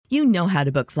You know how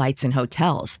to book flights and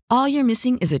hotels. All you're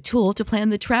missing is a tool to plan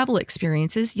the travel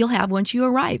experiences you'll have once you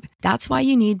arrive. That's why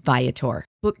you need Viator.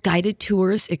 Book guided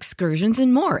tours, excursions,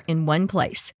 and more in one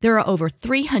place. There are over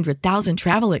 300,000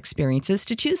 travel experiences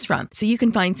to choose from, so you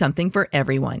can find something for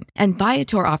everyone. And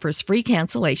Viator offers free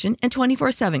cancellation and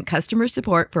 24/7 customer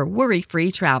support for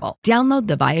worry-free travel. Download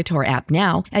the Viator app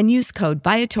now and use code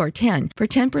Viator10 for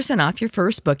 10% off your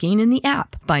first booking in the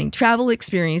app. Find travel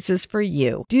experiences for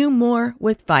you. Do more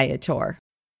with Viator.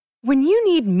 When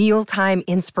you need mealtime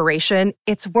inspiration,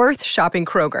 it's worth shopping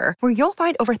Kroger, where you'll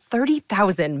find over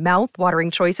 30,000 mouth-watering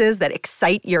choices that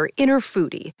excite your inner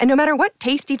foodie. And no matter what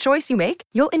tasty choice you make,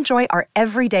 you'll enjoy our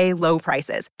everyday low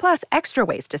prices, plus extra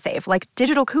ways to save, like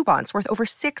digital coupons worth over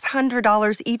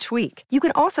 $600 each week. You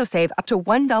can also save up to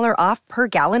 $1 off per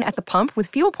gallon at the pump with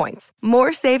fuel points.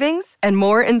 More savings and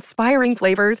more inspiring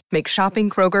flavors make shopping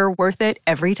Kroger worth it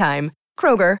every time.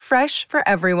 Kroger, fresh for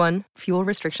everyone. Fuel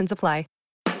restrictions apply.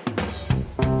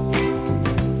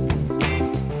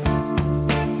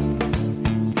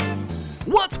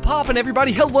 What's poppin',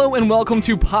 everybody? Hello and welcome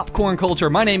to Popcorn Culture.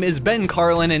 My name is Ben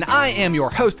Carlin and I am your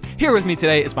host. Here with me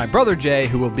today is my brother Jay,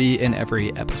 who will be in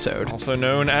every episode. Also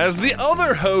known as the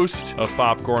other host of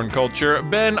Popcorn Culture.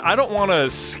 Ben, I don't want to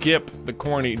skip the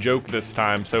corny joke this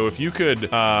time, so if you could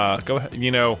go ahead,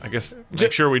 I guess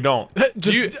make sure we don't.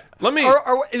 Let me.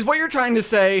 Is what you're trying to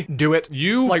say? Do it.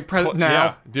 Now?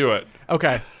 Yeah, do it.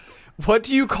 Okay. What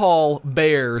do you call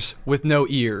bears with no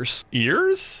ears?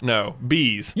 Ears? No,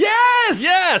 bees. Yes!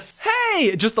 Yes!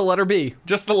 Hey! Just the letter B.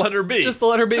 Just the letter B. Just the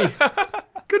letter B.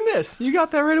 Goodness, you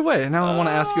got that right away. Now I want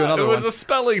to ask you another one. It was a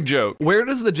spelling joke. Where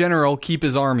does the general keep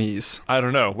his armies? I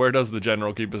don't know. Where does the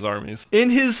general keep his armies? In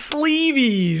his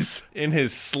sleeveys. In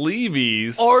his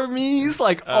sleeveys? Armies,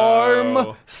 like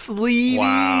arm sleeveys.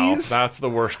 Wow, that's the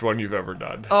worst one you've ever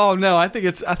done. Oh no, I think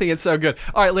it's so good.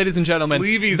 All right, ladies and gentlemen.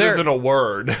 Sleeveys isn't a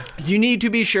word. You need to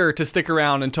be sure to stick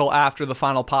around until after the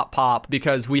final pop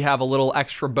because we have a little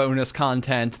extra bonus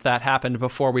content that happened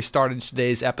before we started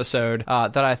today's episode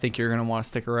that I think you're going to want to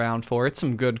stick around for. It's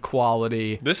some good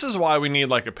quality. This is why we need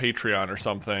like a Patreon or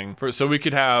something so we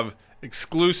could have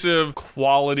exclusive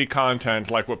quality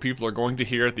content like what people are going to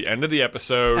hear at the end of the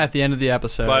episode.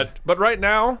 But right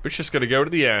now, it's just going to go to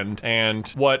the end. And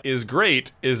what is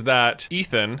great is that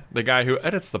Ethan, the guy who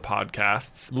edits the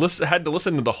podcasts, had to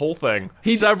listen to the whole thing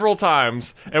several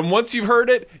times. And once you've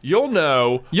heard it, you'll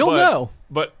know.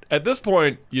 But at this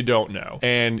point, you don't know,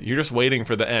 and you're just waiting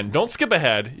for the end. Don't skip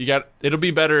ahead. It'll be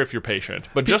better if you're patient.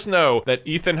 But just know that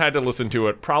Ethan had to listen to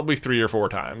it probably 3 or 4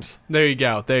 times. There you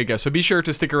go. So be sure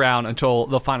to stick around until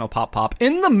the final pop.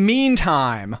 In the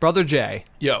meantime, Brother Jay.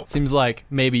 Yo. Seems like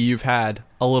maybe you've had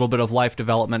a little bit of life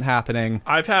development happening.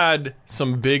 I've had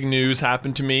some big news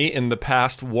happen to me in the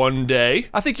past one day.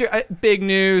 I think you're big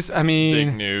news. I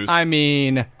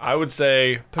mean, I would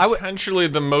say potentially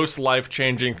the most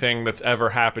life-changing thing that's ever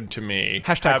happened to me.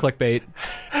 Hashtag clickbait.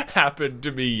 Happened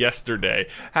to me yesterday.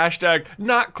 Hashtag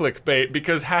not clickbait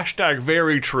because hashtag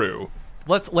very true.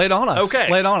 Let's lay it on us. Okay.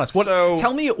 Lay it on us.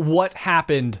 Tell me what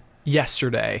happened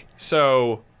yesterday.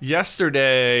 So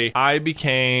yesterday I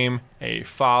became a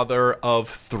father of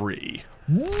 3.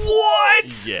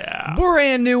 What? Yeah.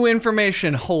 Brand new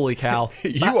information. Holy cow.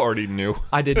 You already knew.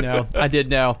 I did know.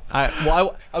 I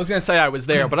was going to say I was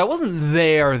there, but I wasn't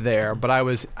there, but I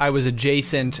was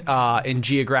adjacent in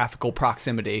geographical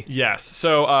proximity. Yes.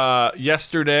 So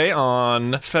yesterday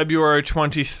on February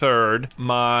 23rd,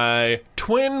 my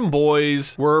twin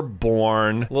boys were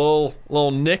born.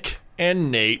 Little Nick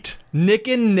and Nate. Nick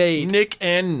and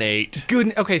Nate.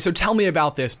 Good. Okay, so tell me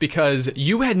about this because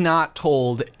you had not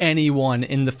told anyone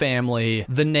in the family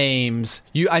the names.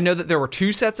 I know that there were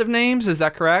 2 sets of names. Is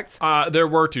that correct? There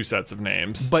were 2 sets of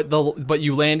names. But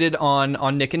you landed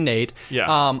on Nick and Nate.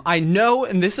 Yeah. I know,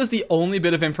 and this is the only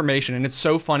bit of information, and it's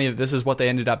so funny that this is what they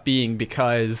ended up being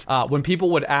because when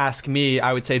people would ask me,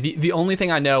 I would say the only thing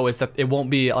I know is that it won't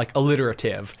be like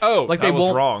alliterative. Oh, like that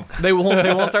was wrong. They won't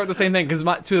start with the same thing because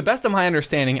to the best of my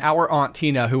understanding, our Aunt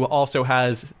Tina, who also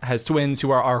has twins who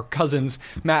are our cousins,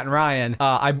 Matt and Ryan,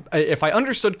 if I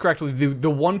understood correctly, the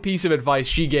one piece of advice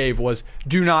she gave was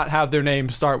do not have their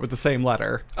names start with the same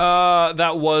letter.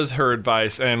 That was her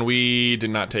advice, and we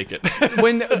did not take it.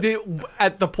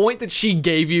 At the point that she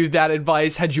gave you that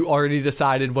advice, had you already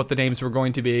decided what the names were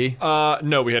going to be?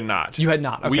 No, we had not. You had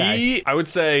not, okay. I'd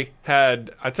say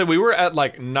we were at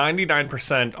like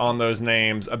 99% on those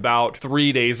names about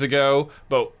 3 days ago,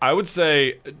 but I would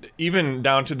say even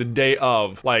down to the day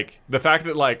of, like, the fact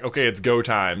that, like, okay, it's go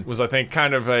time was, I think,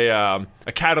 kind of a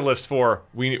a catalyst for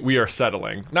we are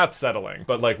settling. Not settling,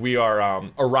 but like we are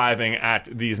arriving at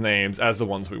these names as the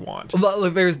ones we want.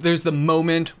 There's the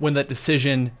moment when that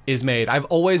decision is made. I've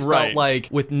always felt like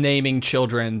with naming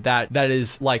children that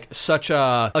is like such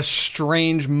a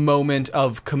strange moment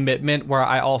of commitment where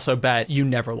I also bet you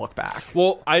never look back.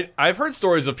 Well, I've heard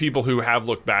stories of people who have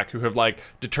looked back, who have like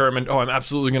determined, I'm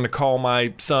absolutely going to call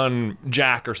my son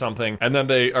Jack or something, and then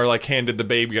they are like handed the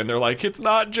baby and they're like, it's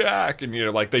not Jack, and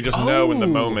like they just know in the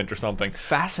moment or something.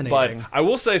 Fascinating. But I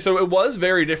will say, so it was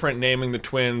very different naming the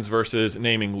twins versus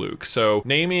naming Luke. So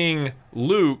naming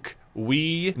Luke,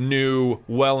 we knew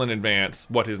well in advance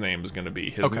what his name was going to be.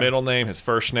 His middle name, his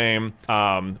first name.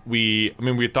 We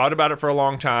thought about it for a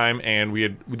long time,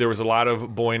 and there was a lot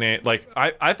of boy name. Like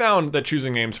I found that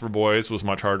choosing names for boys was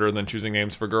much harder than choosing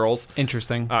names for girls.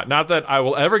 Interesting. Not that I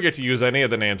will ever get to use any of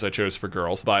the names I chose for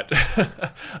girls, but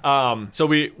so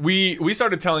we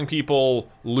started telling people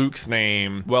Luke's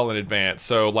name well in advance.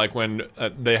 So like when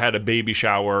they had a baby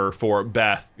shower for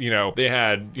Beth, they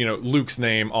had Luke's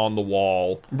name on the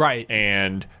wall. Right.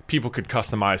 And people could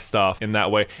customize stuff in that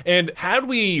way. And had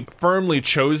we firmly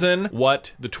chosen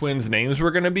what the twins' names were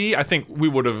going to be, I think we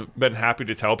would have been happy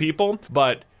to tell people.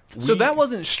 But so that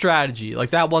wasn't strategy.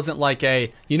 Like that wasn't like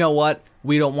you know what?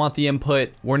 We don't want the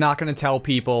input. We're not going to tell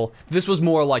people. This was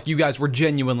more like you guys were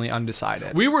genuinely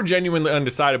undecided. We were genuinely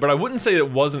undecided, but I wouldn't say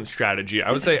it wasn't strategy.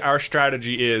 I would say our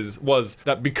strategy was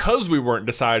that because we weren't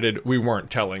decided, we weren't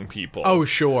telling people. Oh,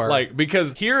 sure. Like,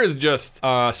 because here is just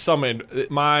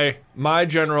my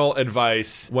general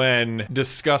advice when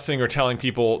discussing or telling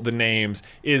people the names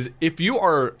is if you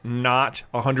are not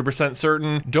 100%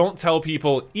 certain, don't tell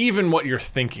people even what you're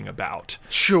thinking about.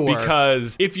 Sure.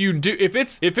 Because if you do, if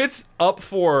it's up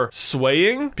for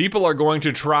swaying, people are going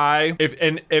to try.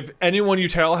 If anyone you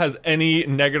tell has any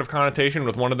negative connotation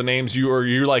with one of the names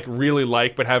you like really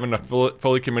like but haven't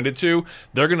fully committed to,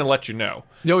 they're going to let you know.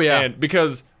 Oh yeah. And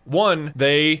because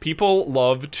people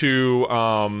love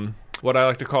to what I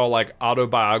like to call like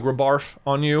autobiography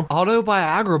on you.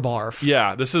 Autobiography.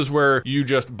 Yeah, this is where you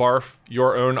just barf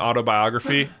your own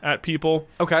autobiography at people.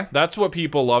 Okay. That's what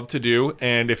people love to do.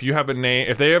 And if you have a name,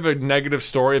 if they have a negative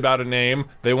story about a name,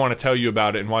 they want to tell you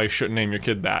about it and why you shouldn't name your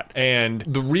kid that. And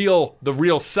the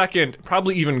real second,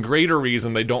 probably even greater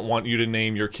reason they don't want you to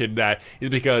name your kid that is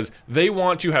because they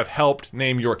want to have helped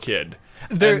name your kid.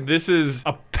 And this is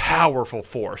a powerful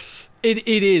force. It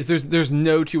is. There's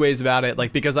no two ways about it.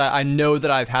 Like, because I know that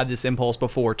I've had this impulse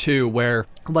before too, where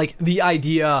like the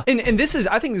idea, and this is,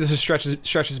 I think this is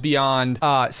stretches beyond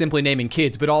simply naming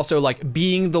kids, but also like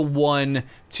being the one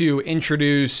to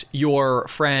introduce your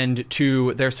friend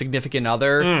to their significant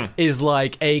other is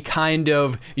like a kind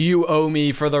of you owe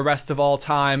me for the rest of all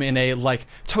time in a like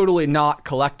totally not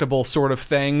collectible sort of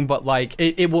thing, but like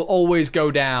it will always go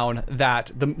down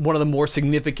that one of the more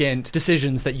significant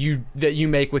decisions that you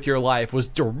make with your life was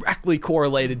directly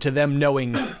correlated to them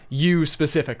knowing you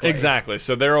specifically. Exactly.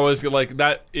 So they're always like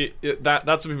that.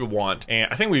 That's what people want. And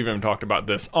I think we've even talked about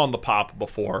this on the pop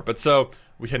before. But so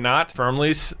we had not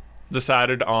firmly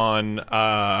decided on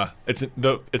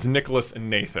it's Nicholas and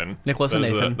Nathan. Nicholas and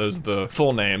Nathan. Those are the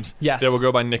full names. Yes. They will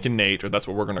go by Nick and Nate, or that's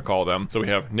what we're going to call them. So we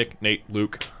have Nick, Nate,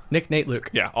 Luke. Nick, Nate, Luke.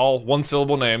 Yeah, all one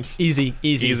syllable names. Easy,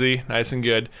 nice and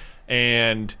good.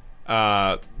 And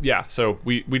so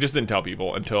we just didn't tell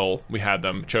people until we had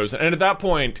them chosen. And at that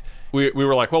point, we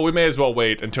were like, well, we may as well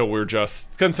wait until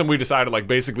since we decided like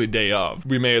basically day of,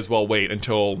 we may as well wait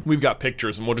until we've got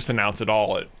pictures and we'll just announce it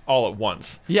all at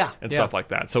once. Yeah. And stuff like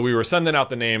that. So we were sending out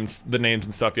the names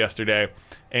and stuff yesterday.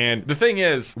 And the thing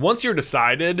is, once you're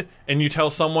decided and you tell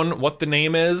someone what the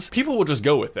name is, people will just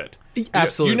go with it.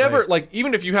 Absolutely. You never, like,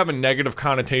 even if you have a negative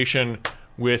connotation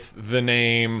with the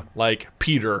name like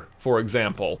Peter, for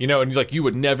example, and you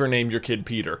would never name your kid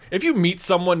Peter. If you meet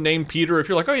someone named Peter, if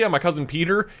you're like, oh yeah, my cousin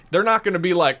Peter, they're not going to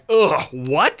be like, ugh,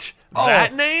 what?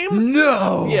 That name?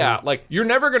 No. Yeah, like you're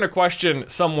never going to question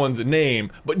someone's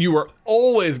name, but you are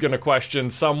always going to question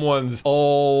someone's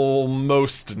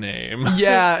almost name.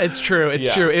 Yeah, it's true.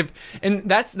 It's true. And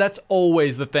that's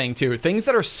always the thing too. Things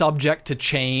that are subject to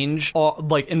change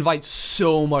like invite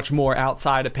so much more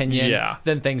outside opinion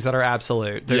than things that are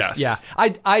absolute. Yes. Yeah.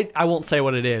 I won't say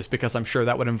what it is because I'm sure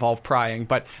that would involve prying,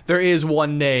 but there is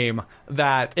one name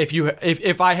that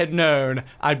if I had known,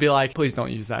 I'd be like, please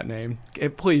don't use that name.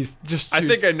 Please just choose. I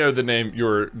think I know the name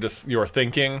you're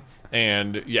thinking,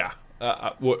 and yeah.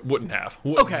 Wouldn't have.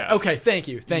 Okay. Thank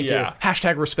you.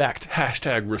 Hashtag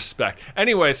respect.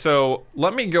 Anyway, so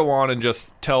let me go on and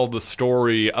just tell the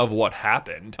story of what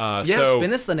happened.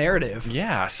 Spin us the narrative.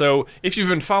 Yeah. So if you've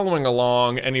been following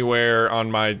along anywhere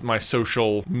on my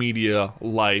social media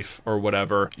life or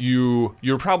whatever,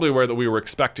 you're probably aware that we were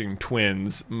expecting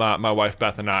twins, my wife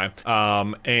Beth and I,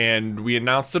 and we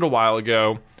announced it a while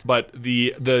ago. But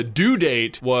the due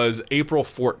date was April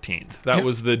 14th. That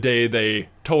was the day they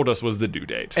told us was the due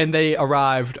date. And they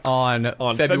arrived on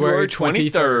February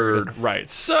 23rd. Right.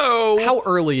 So how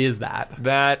early is that?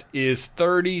 That is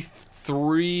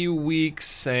 33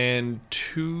 weeks and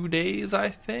 2 days, I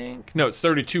think. No, it's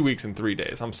 32 weeks and 3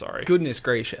 days. I'm sorry. Goodness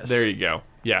gracious. There you go.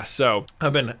 Yeah, so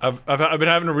I've been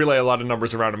having to relay a lot of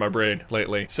numbers around in my brain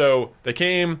lately. So they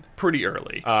came pretty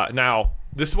early. Now,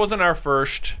 this wasn't our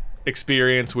first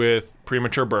experience with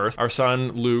premature birth. Our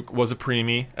son Luke was a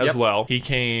preemie as well. He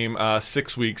came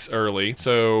 6 weeks early,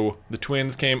 so the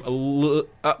twins came a little.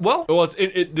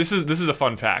 This is a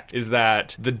fun fact: is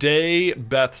that the day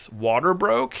Beth's water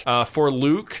broke for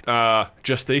Luke,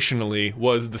 gestationally,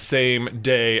 was the same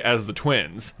day as the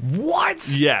twins. What?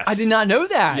 Yes, I did not know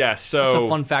that. Yes, so that's a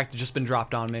fun fact that just been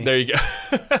dropped on me. There you go.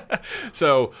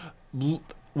 So.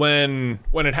 When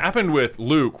it happened with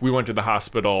Luke, we went to the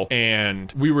hospital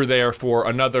and we were there for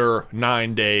another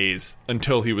 9 days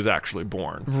until he was actually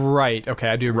born. Right. Okay,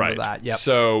 I do remember that. Yep.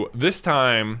 So this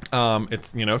time,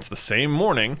 it's the same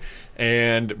morning,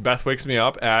 and Beth wakes me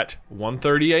up at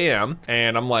 1:30 a.m.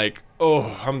 and I'm like,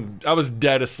 I was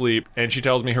dead asleep, and she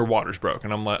tells me her water's broke,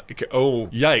 and I'm like, oh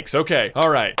yikes. Okay, all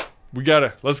right.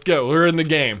 Let's go. We're in the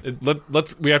game.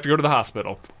 We have to go to the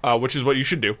hospital, which is what you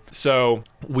should do. So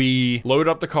we load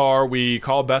up the car. We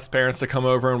call Beth's parents to come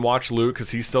over and watch Luke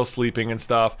because he's still sleeping and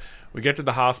stuff. We get to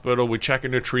the hospital. We check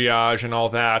into triage and all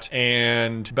that.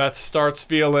 And Beth starts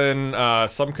feeling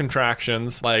some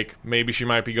contractions, like maybe she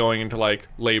might be going into like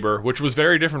labor, which was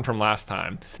very different from last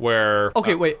time. Where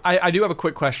okay, wait, I do have a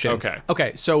quick question.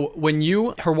 Okay. So when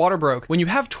her water broke, when you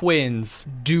have twins,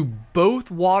 do both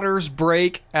waters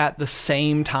break at the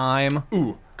same time?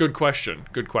 Ooh. Good question.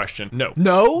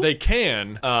 No? They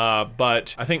can,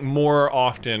 but I think more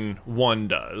often one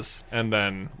does, and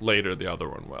then later the other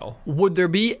one will. Would there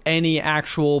be any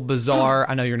actual bizarre,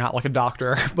 I know you're not like a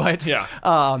doctor, but yeah.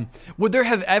 Would there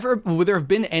have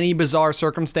been any bizarre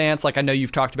circumstance, like I know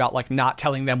you've talked about like not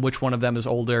telling them which one of them is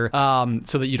older,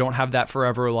 so that you don't have that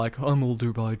forever like, I'm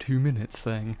older by 2 minutes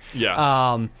thing.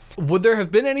 Yeah. Would there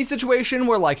have been any situation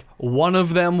where like one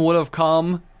of them would have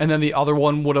come and then the other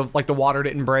one would have, like, the water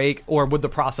didn't break, or would the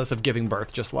process of giving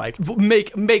birth just like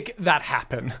make that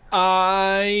happen?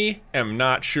 I am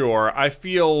not sure. I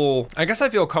guess I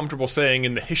feel comfortable saying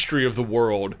in the history of the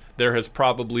world there has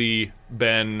probably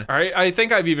been, I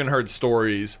think I've even heard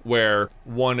stories where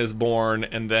one is born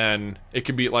and then it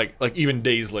could be like even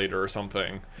days later or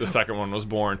something the second one was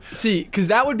born. See, because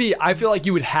that would be, I feel like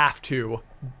you would have to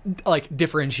like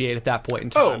differentiate at that point in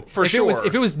time. Oh, for sure.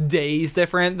 If it was days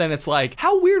different, then it's like,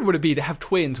 how weird would it be to have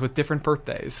twins with different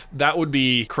birthdays? That would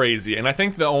be crazy. And I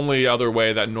think the only other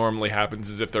way that normally happens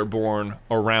is if they're born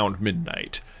around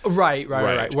midnight. Right.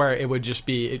 Where it would just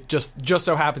be, it just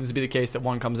so happens to be the case that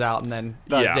one comes out and then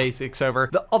the day takes over.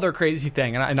 The other crazy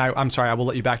thing, and I'm sorry, I will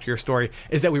let you back to your story,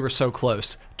 is that we were so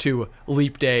close to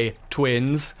Leap Day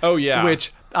twins. Oh, yeah.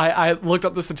 Which I looked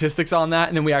up the statistics on that,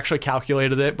 and then we actually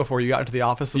calculated it before you got into the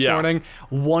office this morning.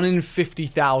 1 in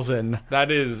 50,000.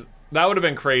 That would have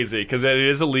been crazy because it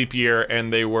is a leap year,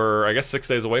 and they were, I guess, 6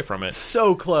 days away from it.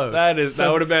 So close. That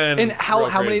would have been. And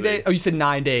how many days? Oh, you said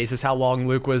 9 days is how long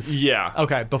Luke was. Yeah.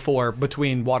 Okay,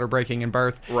 between water breaking and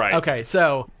birth. Right. Okay,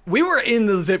 so we were in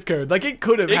the zip code. Like it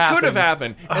could have happened. It could have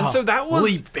happened, and so that was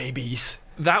leap babies.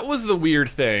 That was the weird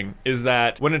thing, is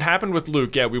that when it happened with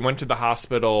Luke, we went to the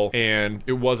hospital and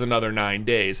it was another 9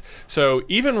 days. So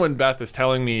even when Beth is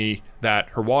telling me that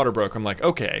her water broke, I'm like,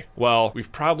 okay, well,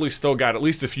 we've probably still got at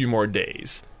least a few more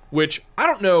days. Which, I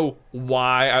don't know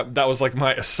why that was like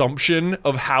my assumption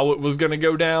of how it was going to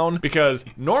go down. Because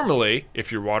normally,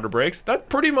 if your water breaks, that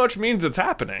pretty much means it's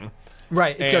happening.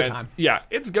 Right, it's go time. Yeah,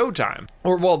 it's go time.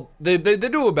 Or, well, they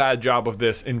do a bad job of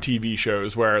this in TV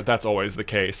shows where that's always the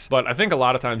case. But I think a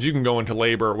lot of times you can go into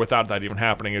labor without that even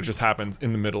happening. It just happens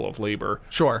in the middle of labor.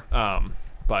 Sure.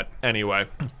 But anyway,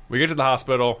 we get to the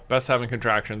hospital, Beth's having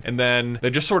contractions, and then they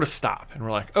just sort of stop. And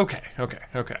we're like, okay.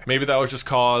 Maybe that was just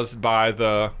caused by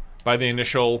the by the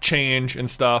initial change and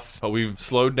stuff, but we've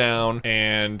slowed down,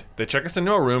 and they check us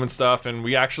into a room and stuff, and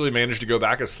we actually managed to go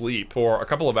back asleep for a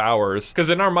couple of hours, because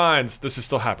in our minds, this is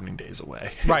still happening days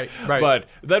away. Right. But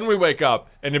then we wake up,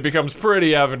 and it becomes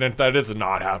pretty evident that it's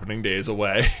not happening days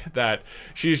away, that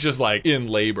she's just like in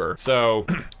labor. So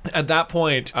at that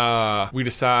point, we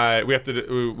decide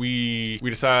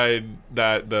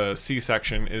that the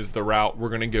C-section is the route we're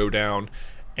going to go down.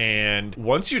 And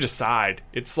once you decide,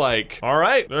 it's like, all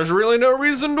right, there's really no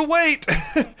reason to wait.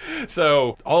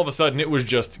 So all of a sudden it was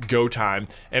just go time.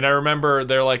 And I remember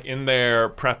they're like in there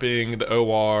prepping the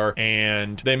OR,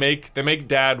 and they make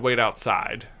Dad wait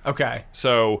outside. Okay.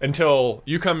 So until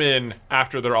you come in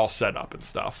after they're all set up and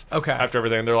stuff. Okay. After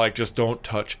everything, they're like, just don't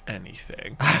touch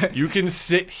anything. You can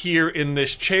sit here in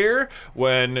this chair.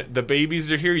 When the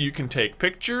babies are here, you can take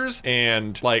pictures.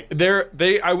 And like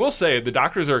I will say the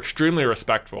doctors are extremely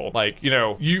respectful. Like,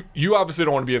 you obviously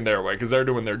don't want to be in their way because they're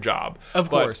doing their job. Of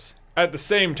course. At the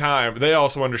same time, they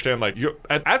also understand, like,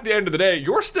 at the end of the day,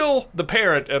 you're still the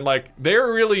parent, and, like,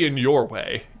 they're really in your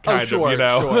way, kind of, Sure.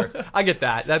 I get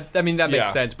that. That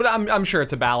makes sense. But I'm sure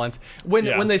it's a balance.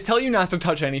 When they tell you not to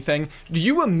touch anything, do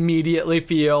you immediately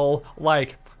feel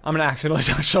like, I'm going to accidentally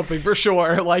touch something for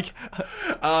sure? Like,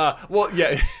 well,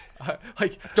 yeah.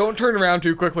 Like, don't turn around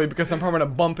too quickly because I'm probably going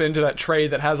to bump into that tray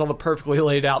that has all the perfectly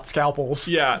laid out scalpels.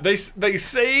 Yeah, they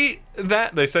say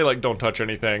that. They say, like, don't touch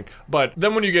anything. But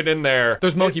then when you get in there...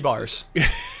 There's monkey bars.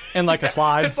 And like a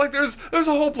slide. It's like there's a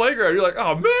whole playground. You're like,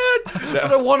 oh man,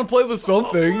 but I want to play with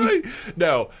something.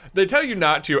 No, they tell you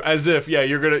not to, as if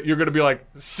you're gonna be like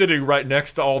sitting right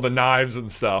next to all the knives and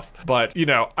stuff. But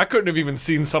I couldn't have even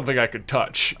seen something I could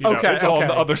touch. It's all on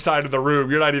the other side of the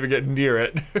room. You're not even getting near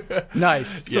it.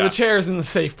 Nice. So the chair's in the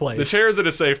safe place. The chair's in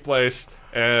a safe place.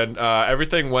 And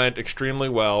everything went extremely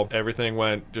well. Everything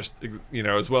went just,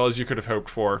 as well as you could have hoped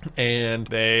for. And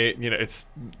they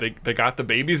got the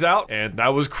babies out, and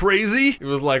that was crazy. It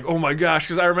was like, oh my gosh,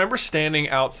 because I remember standing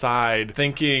outside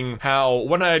thinking how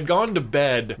when I had gone to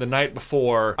bed the night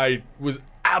before, I was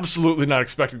absolutely not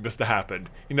expecting this to happen.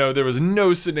 There was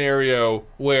no scenario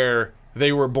where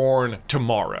they were born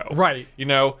tomorrow. Right.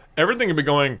 Everything had been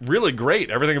going really great.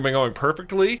 Everything had been going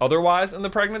perfectly otherwise in the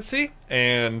pregnancy.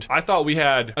 And I thought we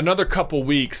had another couple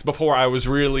weeks before I was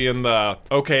really in the,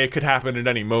 okay, it could happen at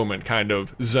any moment kind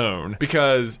of zone.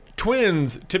 Because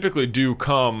twins typically do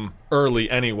come early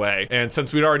anyway. And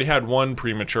since we'd already had one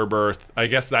premature birth, I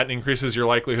guess that increases your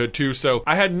likelihood too. So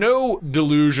I had no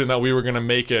delusion that we were going to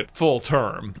make it full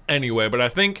term anyway. But I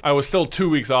think I was still 2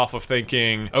 weeks off of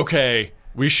thinking, okay,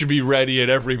 we should be ready at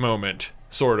every moment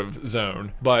sort of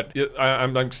zone. But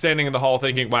I'm standing in the hall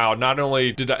thinking, wow, not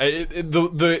only did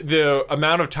the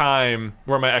amount of time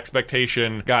where my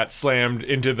expectation got slammed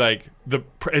into like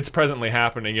it's presently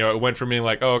happening. It went from being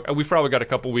like, oh, we've probably got a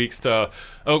couple weeks to,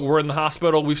 oh, we're in the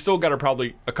hospital, we've still got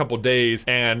probably a couple days,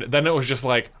 and then it was just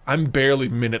like, I'm barely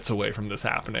minutes away from this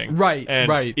happening. Right.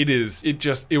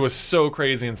 It was so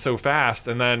crazy and so fast.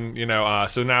 And then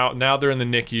so now they're in the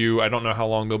NICU. I don't know how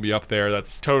long they'll be up there.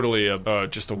 That's totally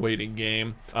just a waiting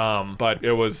game. But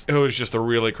it was just a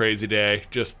really crazy day.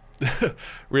 Just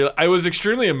I was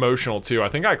extremely emotional too. I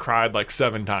think I cried like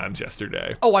 7 times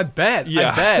yesterday. Oh, I bet.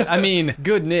 Yeah. I bet. I mean,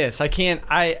 goodness. I feel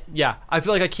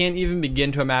like I can't even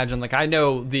begin to imagine. Like, I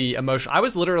know the emotion. I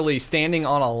was literally standing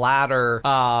on a ladder,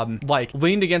 like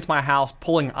leaned against my house,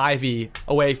 pulling ivy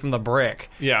away from the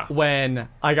brick. Yeah. When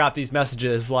I got these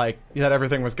messages, like, that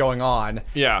everything was going on.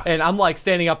 Yeah. And I'm like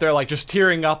standing up there, like just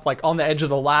tearing up, like on the edge of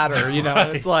the ladder, Right.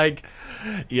 And it's like,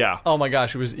 yeah. Oh my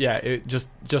gosh, it was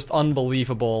just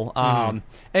unbelievable.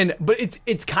 But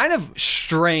it's kind of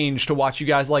strange to watch you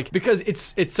guys, like, because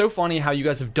it's so funny how you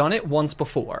guys have done it once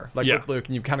before, like with Luke,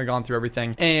 and you've kind of gone through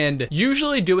everything. And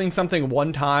usually doing something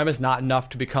one time is not enough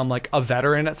to become like a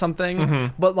veteran at something.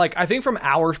 Mm-hmm. But like, I think from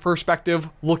our perspective,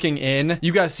 looking in,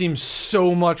 you guys seem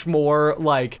so much more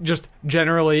like just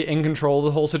generally in control of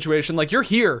the whole situation. Like, you're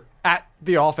here at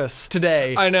the office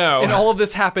today. I know. And all of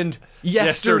this happened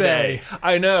yesterday.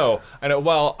 I know.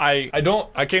 Well, I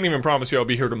can't even promise you I'll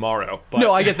be here tomorrow. But,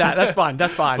 no, I get that. That's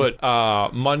fine.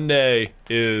 But Monday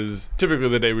is typically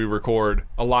the day we record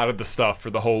a lot of the stuff for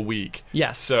the whole week.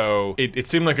 Yes. So it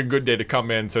seemed like a good day to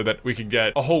come in so that we could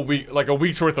get a whole week, like a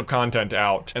week's worth of content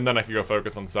out, and then I could go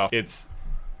focus on stuff.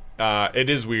 it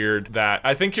is weird that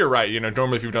I think you're right.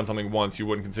 Normally if you've done something once, you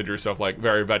wouldn't consider yourself like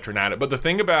very veteran at it. But the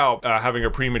thing about having a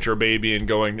premature baby and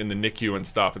going in the NICU and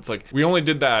stuff, it's like we only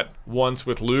did that once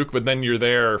with Luke, but then you're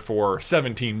there for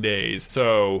 17 days.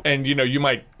 So, and you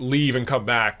might leave and come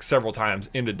back several times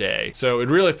in a day. So it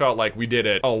really felt like we did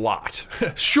it a lot.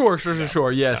 Sure.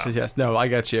 Yes. No, I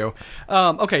get you.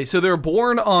 Okay, so they're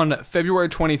born on February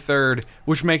 23rd,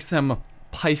 which makes them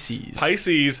Pisces.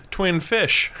 Pisces, twin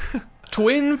fish.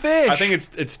 Twin fish. I think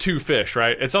it's two fish,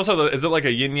 right? It's also is it like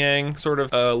a yin yang sort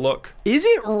of look? Is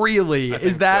it really?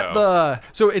 Is that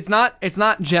so it's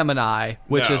not Gemini,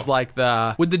 which is like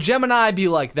would the Gemini be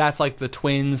like that's like the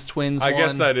twins I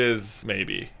guess that is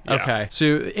maybe. Yeah. Okay.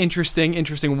 So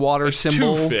interesting water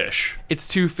symbol. Two fish. It's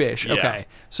two fish. Yeah. Okay.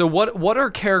 So what are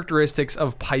characteristics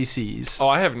of Pisces? Oh,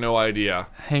 I have no idea.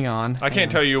 Hang on. I can't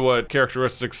tell you what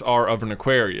characteristics are of an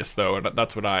Aquarius though, and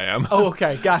that's what I am. Oh,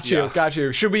 okay. Got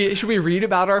you. Should we read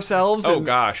about ourselves? And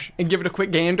give it a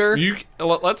quick gander?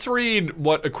 Let's read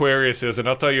what Aquarius is, and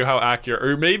I'll tell you how accurate.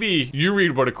 Or maybe you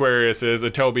read what Aquarius is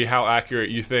and tell me how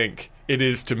accurate you think it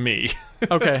is to me.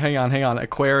 Okay, hang on.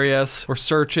 Aquarius. We're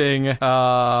searching.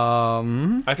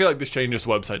 I feel like this changes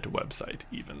website to website,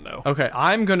 even though. Okay,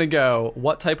 I'm gonna go.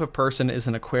 What type of person is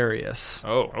an Aquarius?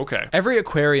 Oh, okay. Every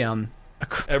aquarium.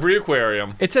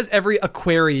 It says every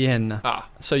Aquarian. Ah.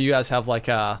 So you guys have like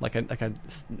a I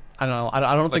don't know.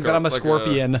 I don't think that I'm a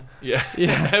scorpion. Yeah.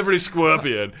 Every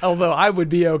scorpion. Although I would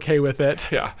be okay with it.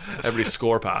 Yeah. Every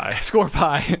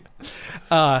scorpie.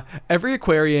 Every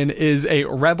Aquarian is a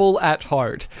rebel at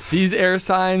heart. These air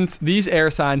signs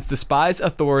despise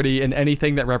authority and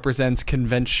anything that represents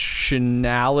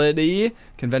conventionality,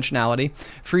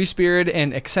 free spirit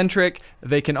and eccentric.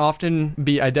 They can often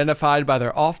be identified by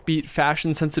their offbeat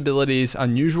fashion sensibilities,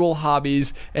 unusual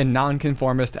hobbies, and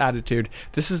nonconformist attitude.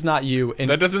 This is not you.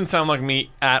 That doesn't sound like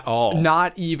me at all.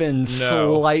 Not even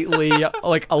slightly,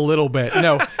 like a little bit.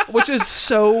 No, which is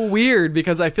so weird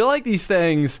because I feel like these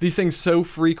things so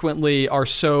frequently are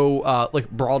so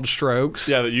like broad strokes.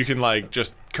 Yeah, that you can like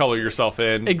just color yourself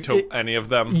in to any of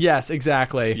them. Yes,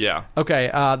 exactly. Yeah.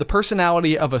 Okay, the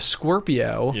personality of a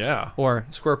Scorpio. Yeah. Or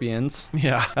Scorpions.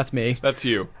 Yeah. That's me. That's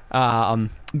you.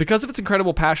 Because of its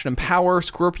incredible passion and power,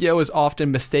 Scorpio is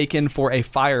often mistaken for a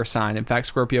fire sign. In fact,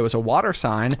 Scorpio is a water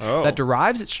sign that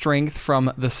derives its strength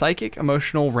from the psychic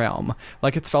emotional realm.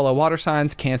 Like its fellow water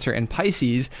signs, Cancer and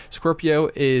Pisces, Scorpio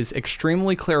is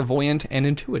extremely clairvoyant and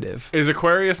intuitive. Is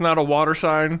Aquarius not a water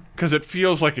sign? Because it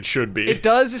feels like it should be. It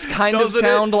does just kind of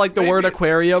sound like the word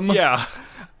aquarium. Yeah.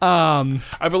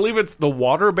 I believe it's the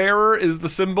water bearer is the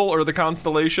symbol or the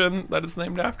constellation that it's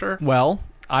named after. Well,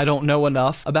 I don't know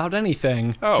enough about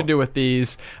anything to do with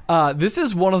these. This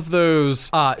is one of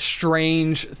those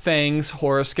strange things,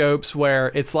 horoscopes,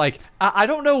 where it's like, I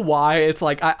don't know why. It's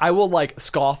like, I will like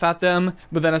scoff at them,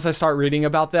 but then as I start reading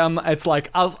about them, it's like,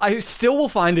 I still will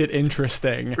find it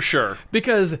interesting. Sure.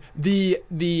 Because the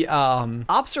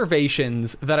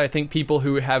observations that I think people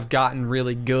who have gotten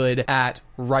really good at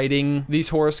writing these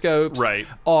horoscopes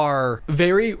are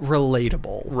very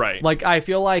relatable. Right. Like, I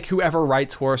feel like whoever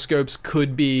writes horoscopes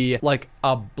could be like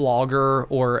a blogger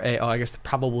or I guess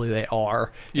probably they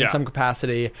are in some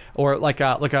capacity, or like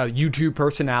a YouTube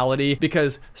personality,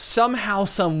 because somehow,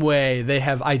 some way they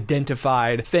have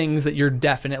identified things that you're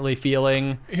definitely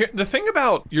feeling. The thing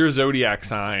about your zodiac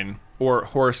sign or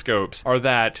horoscopes are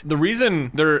that the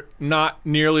reason they're not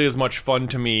nearly as much fun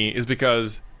to me is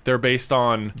because they're based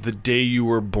on the day you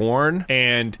were born,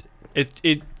 and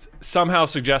it's somehow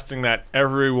suggesting that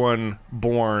everyone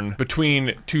born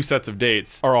between two sets of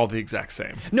dates are all the exact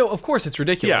same. No, of course it's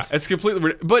ridiculous. Yeah, it's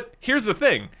completely but here's the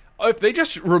thing. If they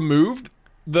just removed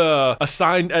the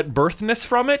assigned at birthness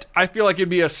from it, I feel like it'd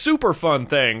be a super fun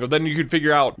thing. Then you could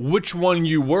figure out which one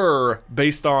you were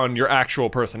based on your actual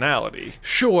personality.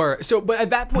 Sure. So, but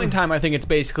at that point in time, I think it's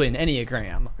basically an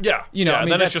Enneagram. Yeah. You know, I mean,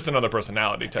 then it's just another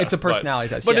personality test. It's a personality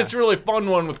test, But it's a really fun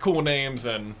one with cool names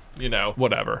and,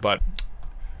 whatever. But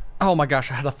oh my gosh,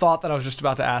 I had a thought that I was just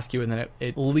about to ask you, and then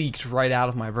it leaked right out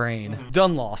of my brain.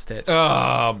 Done lost it.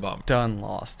 Bum. Done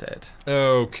lost it.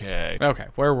 Okay.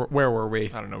 Where were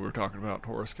we? I don't know. We were talking about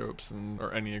horoscopes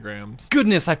or enneagrams.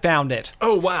 Goodness, I found it.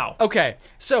 Oh, wow. Okay,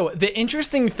 so the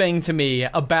interesting thing to me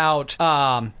about,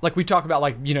 like we talk about,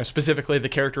 like, specifically the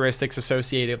characteristics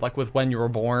associated, like, with when you were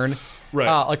born.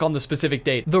 Right. Like on the specific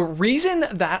date. The reason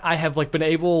that I have like been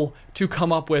able to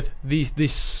come up with the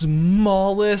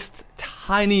smallest,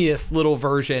 tiniest little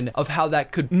version of how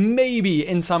that could maybe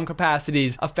in some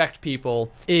capacities affect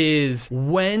people is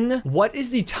what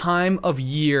is the time of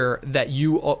year that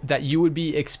you would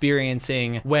be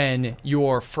experiencing when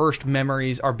your first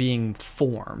memories are being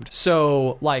formed.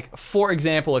 So like, for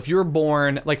example, if you're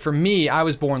born, like for me, I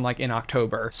was born like in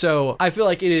October. So I feel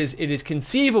like it is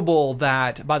conceivable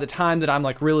that by the time that I'm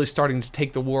like really starting to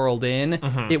take the world in,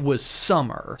 it was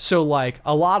summer. So like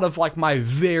a lot of like my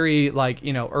very like,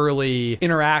 you know, early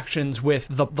interactions with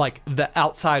the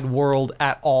outside world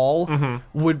at all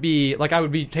would be like, I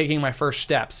would be taking my first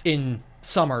steps in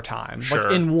summertime, sure,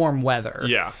 like in warm weather.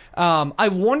 Yeah.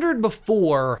 I've wondered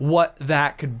before what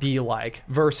that could be like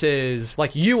versus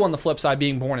like you on the flip side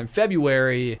being born in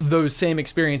February, those same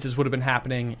experiences would have been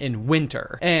happening in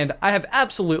winter. And I have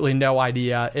absolutely no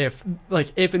idea if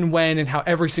and when and how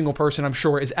every single person I'm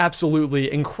sure is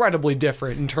absolutely incredibly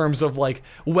different in terms of like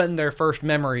when their first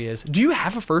memory is. Do you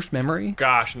have a first memory?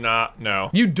 Gosh, no.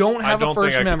 You don't have a first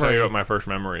memory? I don't think I can tell you what my first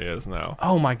memory is, no.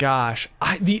 Oh my gosh.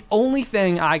 The only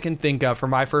thing I can think of for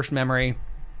my first memory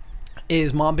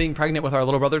is mom being pregnant with our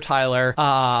little brother Tyler.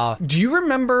 Do you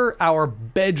remember our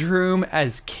bedroom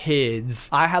as kids?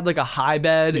 I had like a high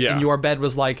bed, and your bed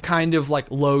was like kind of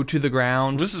like low to the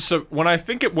ground. This is so when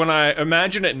I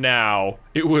imagine it now,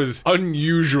 it was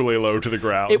unusually low to the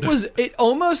ground. It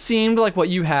almost seemed like what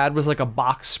you had was like a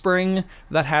box spring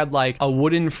that had like a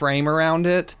wooden frame around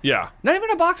it. Yeah. Not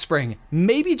even a box spring.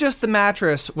 Maybe just the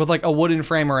mattress with like a wooden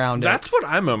frame around it. That's what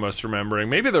I'm almost remembering.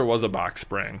 Maybe there was a box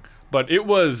spring, but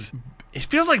it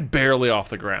feels like barely off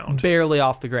the ground. Barely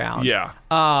off the ground. Yeah.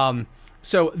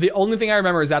 So the only thing I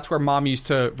remember is that's where mom used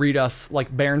to read us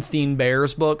like Berenstain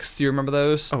Bears books. Do you remember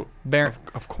those? Oh,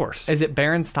 of course. Is it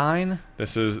Berenstein?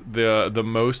 This is the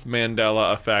most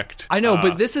Mandela effect. I know,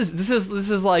 but this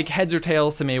is like heads or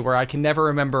tails to me where I can never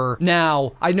remember.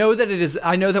 Now, I know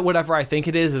that whatever I think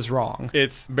it is wrong.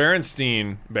 It's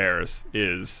Berenstain Bears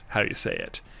is how you say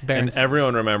it. And Berenstain.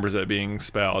 everyone remembers it being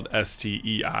spelled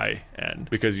Stein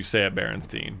because you say it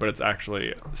Berenstain, but it's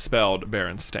actually spelled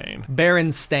Berenstain.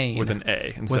 Berenstain. With an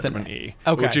A instead of an E.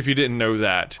 Okay. Which if you didn't know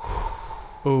that,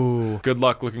 ooh, good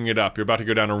luck looking it up. You're about to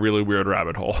go down a really weird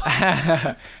rabbit hole.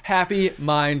 Happy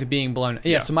mind being blown.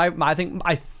 Yeah. So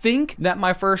I think that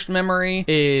my first memory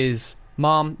is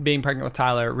mom being pregnant with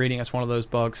Tyler, reading us one of those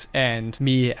books, and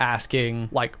me asking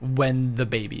like when the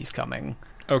baby's coming.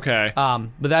 Okay.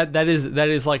 But that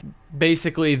is like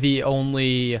basically the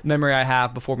only memory I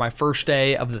have before my first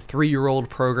day of the 3-year-old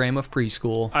program of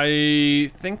preschool. I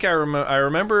think I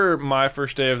remember my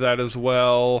first day of that as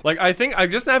well. Like, I think I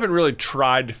just haven't really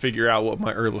tried to figure out what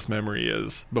my earliest memory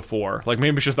is before. Like,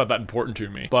 maybe it's just not that important to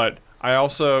me. But I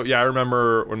also, I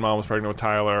remember when mom was pregnant with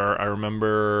Tyler. I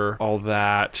remember all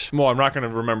that. Well, I'm not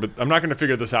going to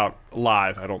figure this out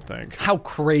live, I don't think. How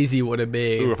crazy would it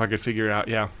be? Ooh, if I could figure it out,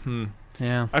 yeah.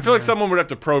 Yeah. I feel like someone would have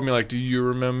to probe me like, do you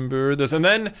remember this? And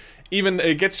then even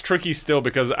it gets tricky still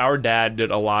because our dad did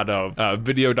a lot of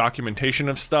video documentation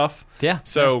of stuff. Yeah.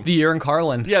 So The Year in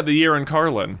Carlin. Yeah, The Year in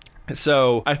Carlin.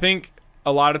 So I think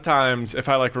a lot of times if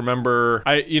I like remember,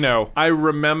 I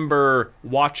remember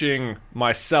watching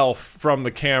myself from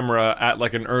the camera at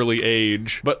like an early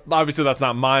age, but obviously that's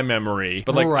not my memory.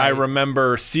 But like I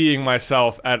remember seeing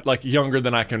myself at like younger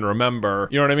than I can remember.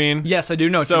 You know what I mean? Yes, I do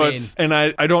know what you mean. And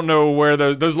I don't know where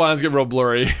those lines get real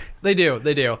blurry. They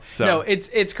do. So. No,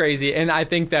 it's crazy, and I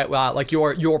think that like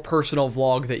your personal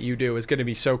vlog that you do is going to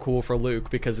be so cool for Luke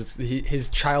because his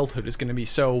childhood is going to be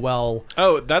so well.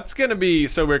 Oh, that's going to be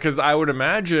so weird because I would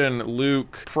imagine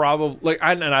Luke probably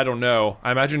I don't know.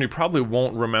 I imagine he probably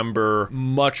won't remember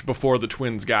much before the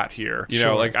twins got here. You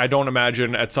know, like I don't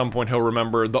imagine at some point he'll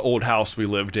remember the old house we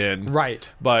lived in. Right.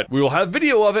 But we will have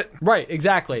video of it. Right.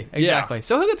 Exactly. Yeah.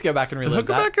 So he'll get to go back and relive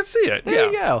that. So he'll go back and see it. There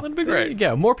you go. That'd be great. There you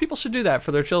go. More people should do that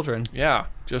for their children. Yeah,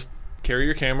 just carry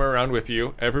your camera around with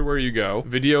you everywhere you go.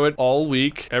 Video it all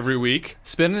week, every week.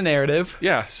 Spin a narrative.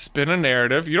 Yeah, spin a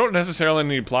narrative. You don't necessarily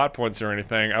need plot points or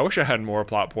anything. I wish I had more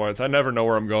plot points. I never know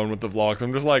where I'm going with the vlogs.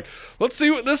 I'm just like, let's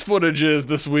see what this footage is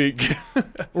this week.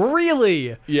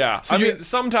 Really? Yeah. So I mean,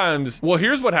 sometimes, well,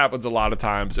 here's what happens a lot of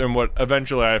times, and what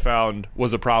eventually I found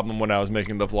was a problem when I was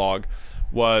making the vlog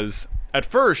was... At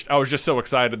first, I was just so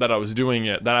excited that I was doing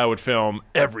it that I would film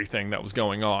everything that was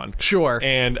going on. Sure.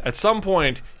 And at some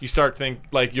point, you start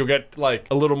you'll get like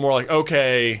a little more like,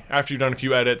 okay, after you've done a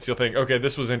few edits, you'll think, okay,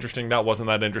 this was interesting, that wasn't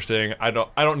that interesting. I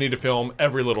don't need to film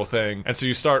every little thing. And so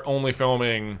you start only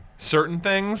filming certain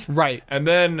things. Right. And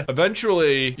then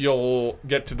eventually you'll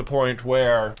get to the point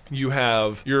where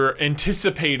you're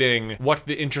anticipating what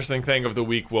the interesting thing of the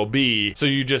week will be. So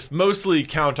you just mostly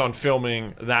count on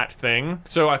filming that thing.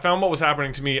 So I found what was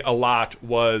happening to me a lot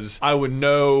was I would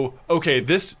know, okay,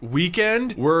 this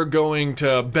weekend we're going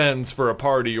to Ben's for a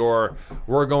party, or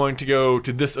we're going to go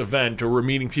to this event, or we're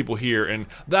meeting people here, and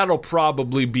that'll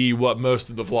probably be what most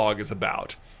of the vlog is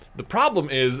about. The problem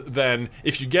is then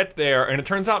if you get there and it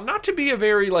turns out not to be a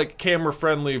very like camera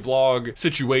friendly vlog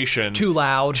situation, too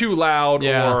loud,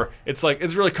 yeah. Or it's like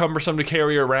it's really cumbersome to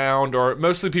carry around, or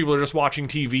mostly people are just watching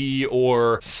TV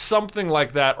or something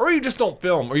like that, or you just don't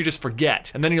film, or you just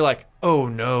forget, and then you're like, oh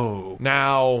no,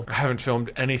 now I haven't filmed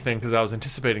anything because I was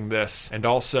anticipating this, and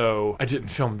also I didn't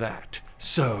film that,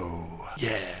 so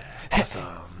yeah, awesome.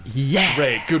 Yeah.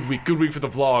 Great. Good week for the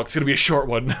vlog. It's going to be a short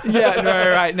one. Yeah,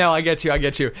 right. No, I get you.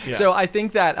 Yeah. So I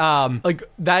think that,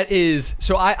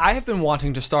 I have been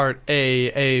wanting to start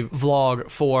a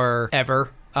vlog forever.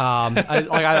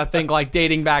 I think like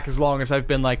dating back as long as I've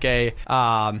been like a,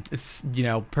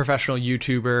 professional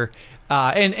YouTuber.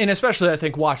 And especially I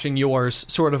think watching yours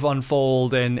sort of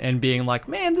unfold and being like,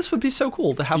 man, this would be so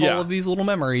cool to have all of these little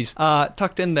memories,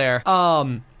 tucked in there.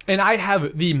 And I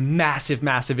have the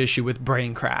massive issue with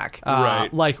brain crack,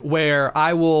 right? Like where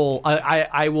I will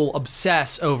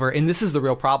obsess over, and this is the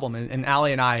real problem. And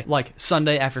Allie and I, like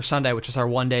Sunday after Sunday, which is our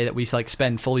one day that we like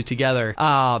spend fully together,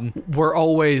 we're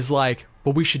always like,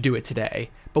 well, we should do it today,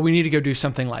 but we need to go do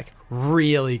something like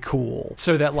really cool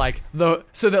so that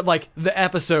the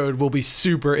episode will be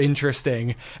super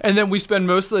interesting. And then we spend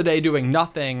most of the day doing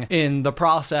nothing in the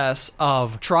process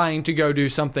of trying to go do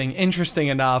something interesting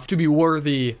enough to be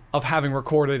worthy of having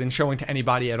recorded and showing to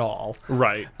anybody at all.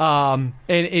 Right. And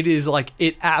it is like,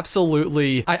 it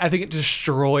absolutely, I think it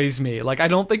destroys me. Like, I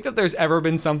don't think that there's ever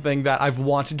been something that I've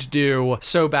wanted to do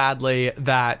so badly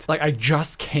that like I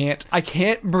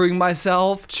can't bring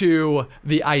myself to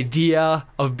the idea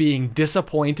of being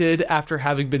disappointed after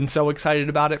having been so excited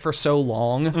about it for so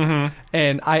long. Mm-hmm.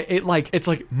 And it's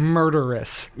like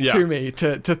murderous to me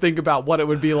to think about what it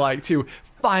would be like to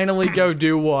finally go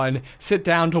do one, sit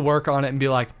down to work on it and be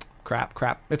like,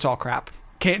 crap, it's all crap,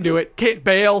 can't do it, can't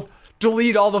bail,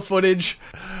 delete all the footage.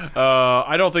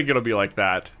 I don't think it'll be like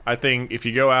that. I think if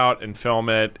you go out and film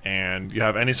it and you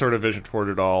have any sort of vision toward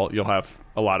it all, you'll have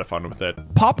a lot of fun with it.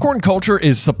 Popcorn Culture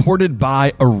is supported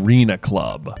by Arena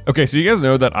Club. Okay, so you guys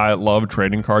know that I love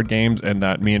trading card games and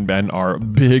that me and Ben are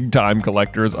big time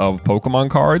collectors of Pokemon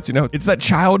cards. You know, it's that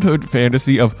childhood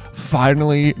fantasy of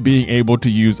finally being able to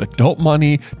use adult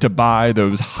money to buy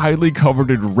those highly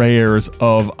coveted rares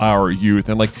of our youth.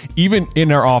 And like, even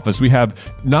in our office, we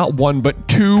have not one, but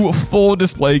 2 full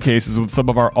display cases with some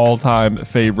of our all-time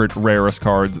favorite rarest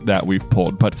cards that we've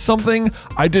pulled. But something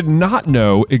I did not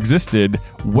know existed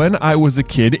when I was a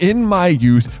kid in my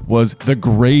youth was the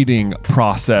grading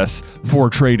process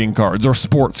for trading cards or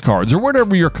sports cards or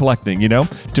whatever you're collecting, you know?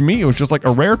 To me, it was just like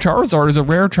a rare Charizard is a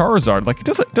rare Charizard. Like, it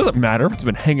doesn't matter if it's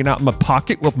been hanging out in my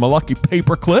pocket with my lucky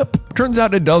paper clip. Turns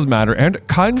out it does matter, and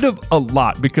kind of a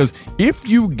lot, because if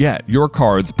you get your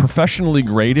cards professionally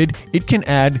graded, it can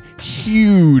add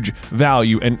huge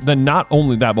value. And then not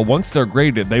only that, but once they're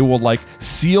graded, they will like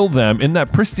seal them in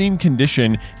that pristine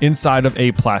condition inside of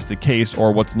a plastic case,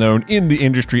 or what's known in the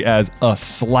industry as a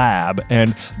slab.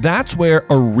 And that's where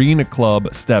Arena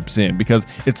Club steps in, because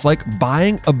it's like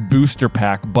buying a booster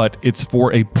pack, but it's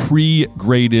for a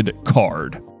pre-graded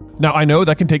card. Now, I know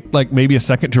that can take like maybe a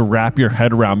second to wrap your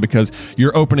head around, because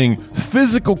you're opening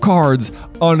physical cards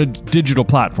on a digital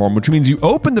platform, which means you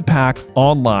open the pack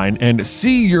online and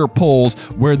see your pulls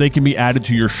where they can be added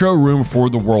to your showroom for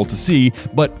the world to see,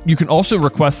 but you can also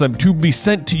request them to be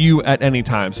sent to you at any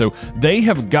time. So they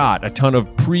have got a ton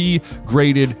of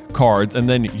pre-graded cards, and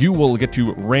then you will get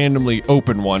to randomly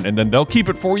open one, and then they'll keep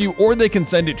it for you, or they can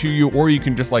send it to you, or you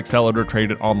can just like sell it or trade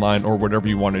it online or whatever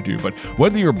you want to do. But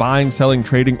whether you're buying, selling,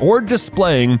 trading, or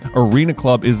displaying, Arena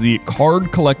Club is the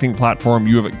card collecting platform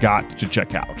you have got to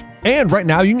check out. And right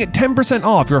now you can get 10%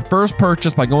 off your first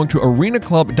purchase by going to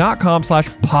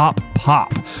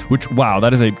arenaclub.com/poppop, which, wow,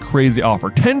 that is a crazy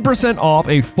offer. 10% off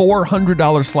a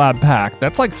 $400 slab pack.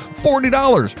 That's like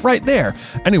 $40 right there.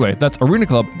 Anyway, that's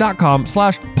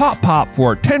arenaclub.com/poppop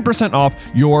for 10% off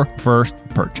your first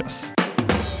purchase.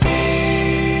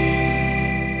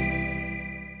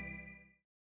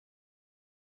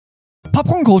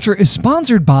 Popcorn Culture is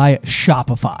sponsored by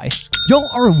Shopify. Y'all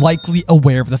are likely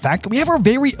aware of the fact that we have our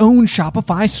very own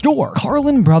Shopify store,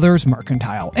 Carlin Brothers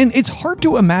Mercantile, and it's hard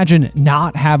to imagine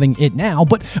not having it now,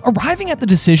 but arriving at the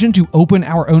decision to open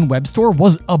our own web store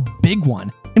was a big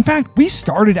one. In fact, we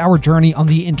started our journey on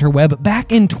the interweb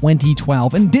back in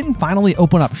 2012 and didn't finally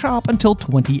open up shop until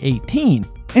 2018.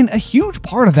 And a huge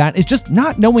part of that is just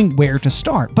not knowing where to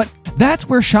start, but that's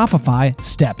where Shopify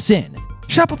steps in.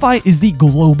 Shopify is the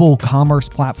global commerce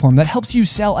platform that helps you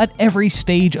sell at every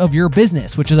stage of your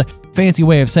business, which is a fancy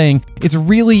way of saying it's a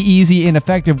really easy and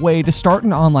effective way to start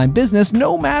an online business,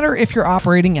 no matter if you're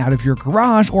operating out of your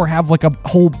garage or have like a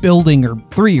whole building or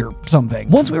 3 or something.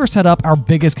 Once we were set up, our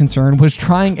biggest concern was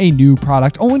trying a new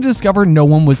product, only to discover no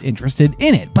one was interested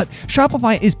in it. But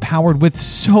Shopify is powered with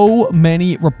so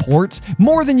many reports,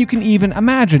 more than you can even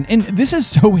imagine. And this is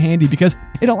so handy because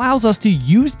it allows us to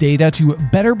use data to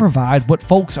better provide what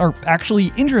folks are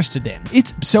actually interested in.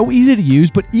 It's so easy to use,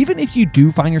 but even if you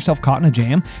do find yourself caught in a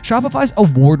jam, Shopify's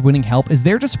award-winning help is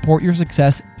there to support your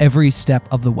success every step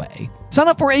of the way. Sign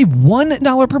up for a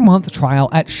 $1 per month trial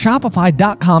at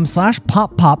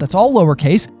shopify.com/poppop. That's all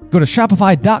lowercase. Go to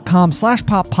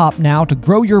shopify.com/poppop now to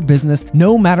grow your business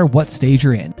no matter what stage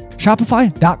you're in.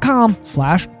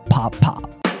 Shopify.com/poppop.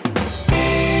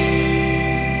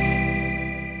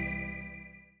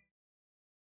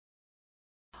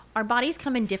 Our bodies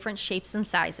come in different shapes and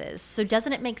sizes, so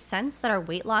doesn't it make sense that our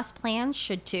weight loss plans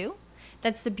should too?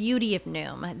 That's the beauty of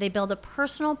Noom. They build a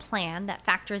personal plan that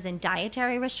factors in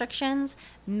dietary restrictions,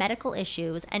 medical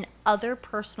issues, and other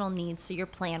personal needs so your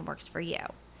plan works for you.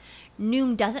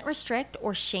 Noom doesn't restrict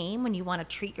or shame when you want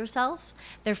to treat yourself.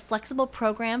 Their flexible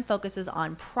program focuses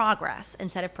on progress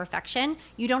instead of perfection.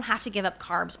 You don't have to give up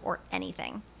carbs or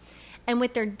anything. And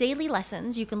with their daily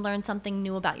lessons, you can learn something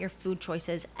new about your food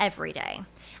choices every day.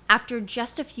 After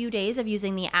just a few days of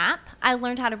using the app, I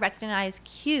learned how to recognize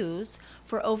cues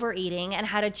for overeating and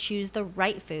how to choose the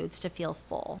right foods to feel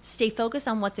full. Stay focused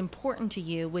on what's important to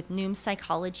you with Noom's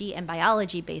psychology and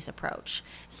biology-based approach.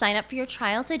 Sign up for your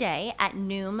trial today at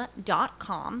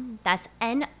Noom.com. That's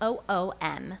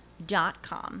Noom.com.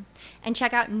 And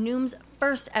check out Noom's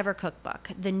first ever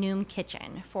cookbook, The Noom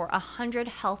Kitchen, for 100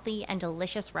 healthy and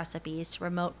delicious recipes to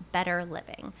promote better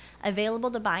living.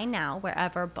 Available to buy now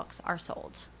wherever books are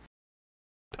sold.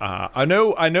 I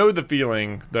know the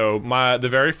feeling though. The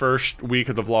very first week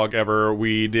of the vlog ever,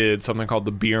 we did something called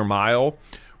the Beer Mile,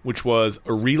 which was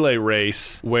a relay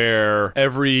race where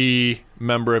every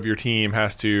member of your team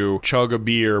has to chug a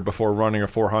beer before running a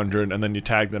 400, and then you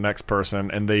tag the next person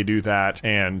and they do that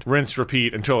and rinse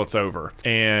repeat until it's over.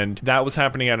 And that was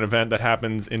happening at an event that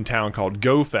happens in town called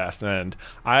GoFest, and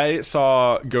I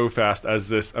saw GoFest as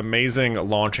this amazing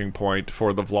launching point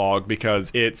for the vlog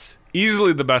because it's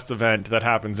easily the best event that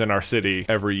happens in our city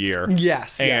every year.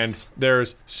 Yes.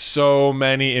 There's so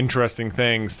many interesting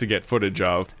things to get footage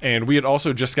of. And we had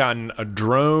also just gotten a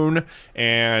drone,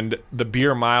 and the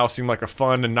Beer Mile seemed like a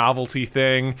fun and novelty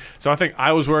thing. So I think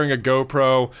I was wearing a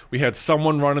GoPro. We had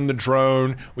someone running the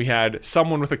drone. We had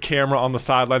someone with a camera on the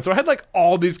sideline. So I had like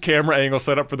all these camera angles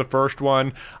set up for the first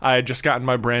one. I had just gotten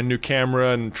my brand new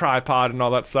camera and tripod and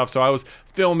all that stuff. So I was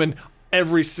filming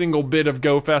every single bit of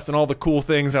GoFest and all the cool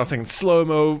things. I was taking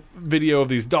slow-mo video of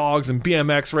these dogs and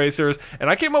BMX racers, and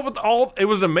I came up with it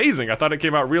was amazing. I thought it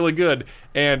came out really good,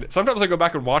 and sometimes I go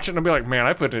back and watch it and I'll be like, man,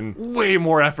 I put in way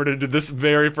more effort into this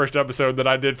very first episode than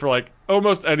I did for like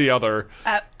almost any other.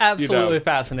 Absolutely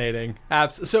fascinating.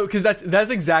 So, because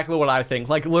that's exactly what I think.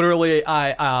 Like, literally,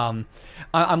 I'm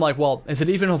like, well, is it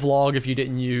even a vlog if you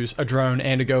didn't use a drone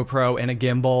and a GoPro and a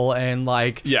gimbal and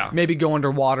like maybe go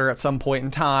underwater at some point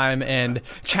in time and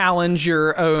challenge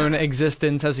your own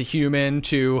existence as a human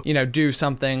to, do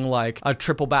something like a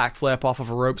triple backflip off of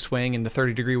a rope swing into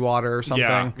 30-degree water or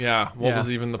something? What was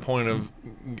even the point of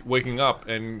waking up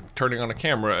and turning on a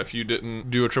camera if you didn't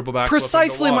do a triple backflip?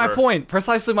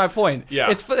 Precisely my point.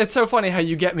 Yeah. It's so funny how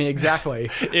you get me exactly.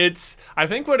 I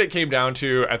think what it came down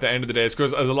to at the end of the day is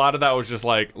because a lot of that was just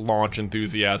like launch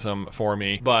enthusiasm for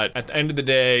me, but at the end of the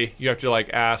day you have to like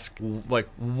ask, like,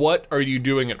 what are you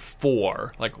doing it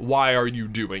for? Like, why are you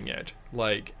doing it?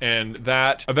 Like, and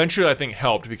that eventually I think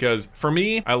helped, because for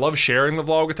me, I love sharing the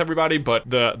vlog with everybody, but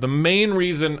the main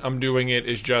reason I'm doing it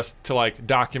is just to like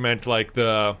document like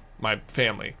my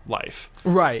family life.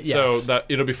 Right, yes. So that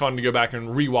it'll be fun to go back and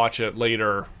rewatch it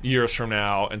later, years from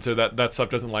now, and so that stuff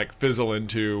doesn't like fizzle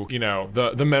into,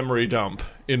 the memory dump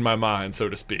in my mind, so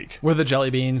to speak. Where the jelly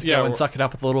beans go and suck it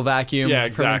up with a little vacuum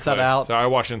from Inside Out. So I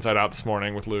watched Inside Out this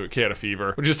morning with Luke. He had a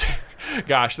fever. Which is,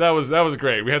 gosh, that was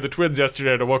great. We had the twins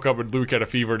yesterday, and I woke up and Luke had a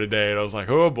fever today, and I was like,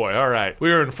 oh boy, all right. We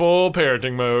were in full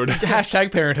parenting mode.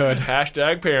 Hashtag parenthood.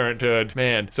 Hashtag parenthood.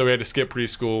 Man, so we had to skip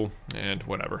preschool and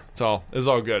whatever. It's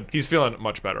all good. He's feeling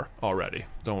much better already.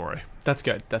 Don't worry. That's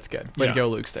good. Way to go,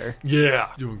 Lukester.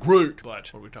 Yeah, doing great.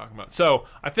 But what are we talking about? So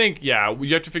I think, you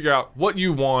have to figure out what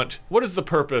you want. What is the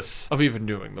purpose of even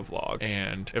doing the vlog?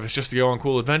 And if it's just to go on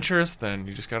cool adventures, then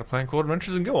you just got to plan cool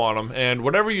adventures and go on them. And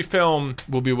whatever you film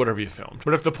will be whatever you filmed.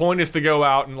 But if the point is to go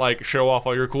out and like show off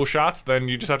all your cool shots, then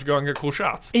you just have to go and get cool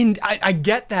shots. And I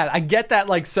get that. I get that.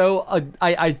 Like, so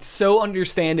I so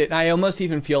understand it. And I almost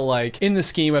even feel like in the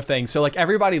scheme of things, so like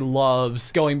everybody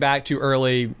loves going back to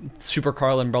early Super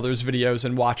Carlin Brothers videos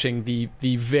and watching the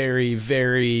very,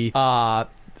 very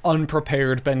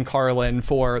unprepared Ben Carlin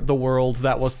for the world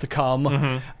that was to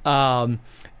come. Mm-hmm.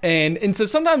 And so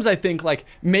sometimes I think like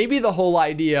maybe the whole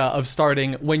idea of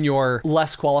starting when you're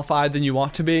less qualified than you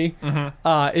want to be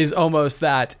is almost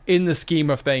that in the scheme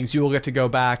of things you will get to go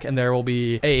back and there will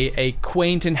be a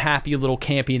quaint and happy little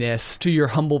campiness to your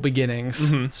humble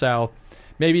beginnings. Mm-hmm. So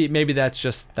maybe that's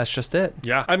just it.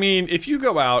 Yeah. I mean, if you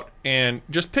go out and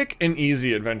just pick an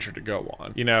easy adventure to go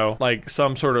on, like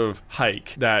some sort of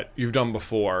hike that you've done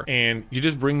before, and you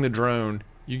just bring the drone.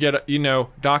 You get,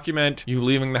 document you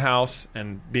leaving the house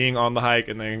and being on the hike,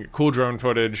 and then get cool drone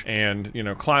footage and,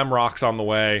 climb rocks on the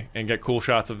way and get cool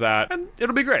shots of that. And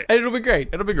it'll be great. It'll be great.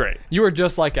 You are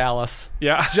just like Alice.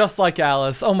 Yeah. Just like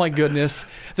Alice. Oh my goodness.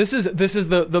 This is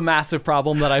the massive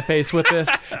problem that I face with this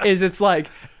is it's like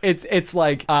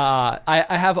I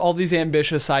have all these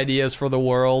ambitious ideas for the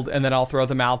world, and then I'll throw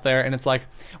them out there, and it's like,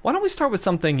 why don't we start with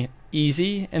something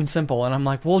easy and simple? And I'm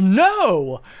like, well,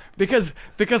 no, because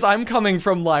I'm coming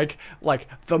from like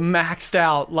the maxed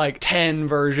out like 10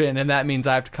 version, and that means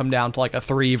I have to come down to like a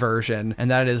 3 version,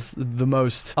 and that is the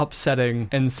most upsetting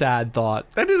and sad thought.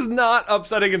 That is not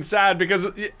upsetting and sad, because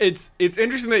it's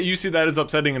interesting that you see that as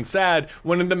upsetting and sad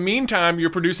when in the meantime you're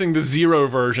producing the 0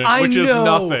 version, which is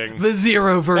nothing. The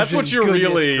 0 version. That's what you're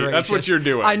that's what you're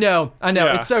doing. I know.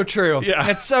 Yeah. It's so true. Yeah.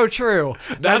 It's so true.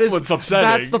 That's what's upsetting.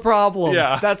 That's the problem.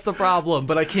 Yeah. That's the problem.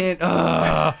 But I can't.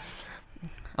 I'm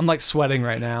like sweating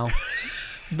right now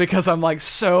because I'm like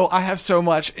I have so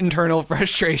much internal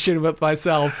frustration with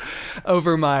myself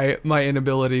over my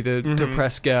inability to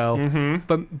press go.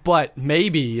 Mm-hmm. But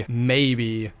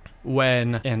maybe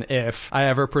when and if I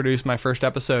ever produce my first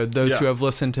episode, those who have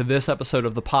listened to this episode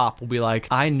of The Pop will be like,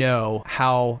 I know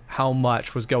how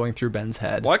much was going through Ben's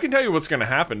head. Well, I can tell you what's going to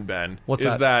happen, Ben. What's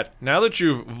that? Is that now that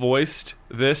you've voiced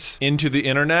this into the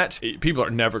internet, people are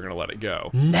never going to let it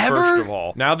go. Never? First of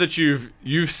all, now that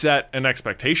you've set an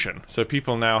expectation, so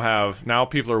people now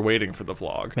people are waiting for the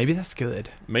vlog. Maybe that's good.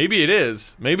 Maybe it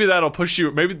is. Maybe that'll push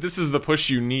you. Maybe this is the push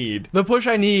you need. The push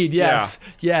I need. Yes.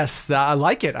 Yeah. Yes. I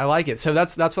like it. So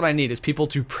that's what I need, is people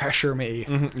to pressure me.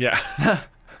 Mm-hmm. Yeah.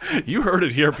 You heard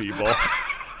it here, people.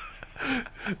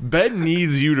 Ben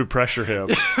needs you to pressure him.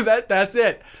 That's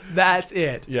it.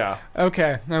 Yeah.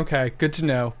 Okay. Good to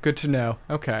know.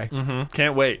 Okay. Mm-hmm.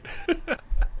 Can't wait.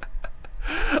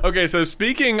 Okay, so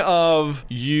speaking of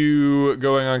you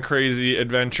going on crazy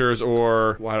adventures,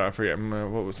 or why did I forget?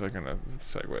 What was I going to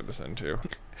segue this into?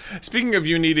 Speaking of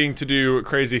you needing to do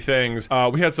crazy things,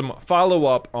 we had some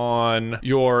follow-up on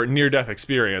your near-death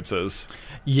experiences.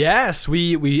 Yes,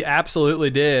 we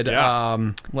absolutely did.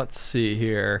 Yeah. Let's see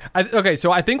here.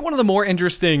 So I think one of the more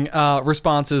interesting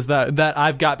responses that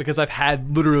I've got, because I've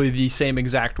had literally the same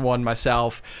exact one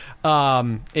myself,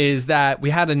 is that we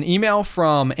had an email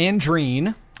from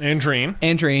Andreen.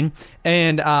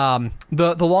 And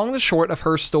the long and the short of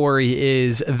her story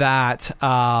is that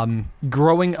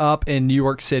growing up in New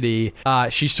York City,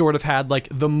 she sort of had like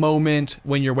the moment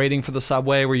when you're waiting for the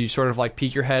subway where you sort of like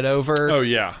peek your head over. Oh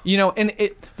yeah. And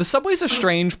the subway's a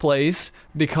strange place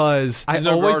because there's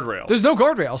no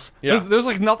guardrails. Yeah. There's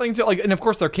like nothing to like, and of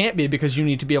course there can't be, because you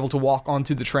need to be able to walk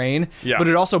onto the train. Yeah. But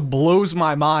it also blows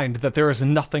my mind that there is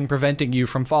nothing preventing you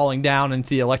from falling down into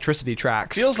the electricity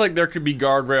tracks. Feels like there could be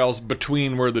guardrails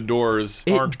between where the doors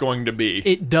aren't going to be.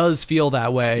 It does feel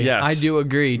that way. Yes. I do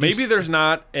agree. Maybe there's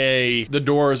not the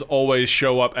doors always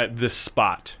show up at this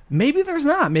spot. Maybe there's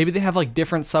not. Maybe they have like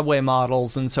different subway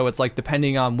models, and so it's like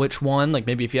depending on which one, like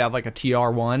maybe if you have like a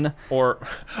TR1. Or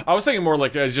I was thinking more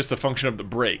like as just a function of the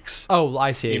brakes. Oh,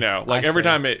 I see. Like every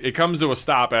time it comes to a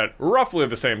stop at roughly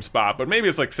the same spot, but maybe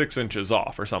it's like 6 inches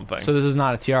off or something. So this is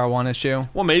not a TR1 issue?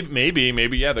 Well,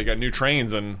 maybe, yeah, they got new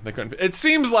trains and they couldn't. It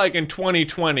seems like in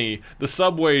 2020, the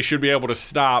subway should be able to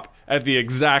stop at the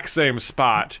exact same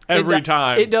spot every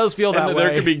time. It does feel that way.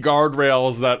 There could be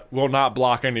guardrails that will not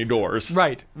block any doors.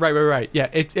 Right. Yeah,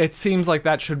 it seems like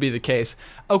that should be the case.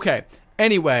 Okay.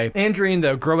 Anyway, Andrine,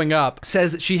 though, growing up,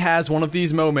 says that she has one of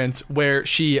these moments where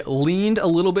she leaned a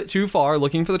little bit too far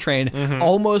looking for the train,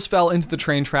 almost fell into the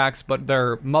train tracks, but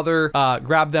their mother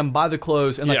grabbed them by the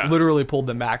clothes and literally pulled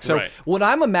them back. So what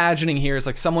I'm imagining here is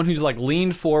like someone who's like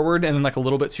leaned forward and then like a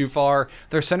little bit too far.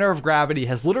 Their center of gravity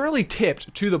has literally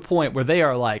tipped to the point where they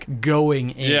are like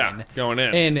going in. Yeah, going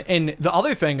in. And the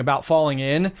other thing about falling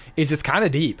in is it's kind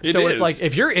of deep. It's like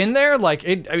if you're in there, like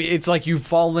it's like you've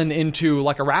fallen into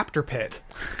like a raptor pit,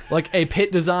 like a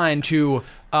pit designed to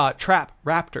trap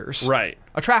raptors. Right.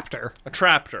 A traptor. A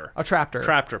traptor. A traptor.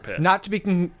 Traptor pit. Not to be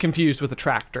confused with a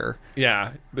tractor.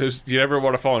 Yeah. You never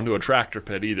want to fall into a tractor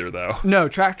pit either, though. No,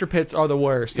 tractor pits are the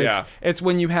worst. It's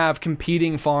when you have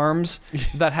competing farms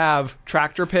that have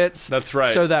tractor pits. That's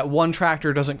right. So that one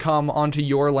tractor doesn't come onto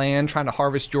your land trying to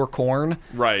harvest your corn.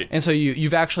 Right. And so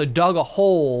you've actually dug a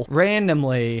hole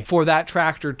randomly for that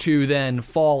tractor to then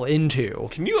fall into.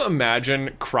 Can you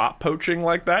imagine crop poaching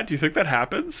like that? Do you think that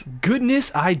happens?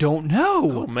 Goodness, I don't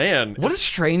know. Oh, man. What a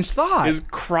strange thought. Is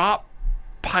crop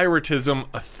piratism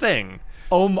a thing?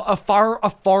 A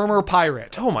farmer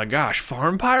pirate. Oh my gosh,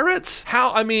 farm pirates?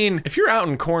 How? I mean, if you're out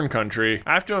in corn country,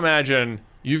 I have to imagine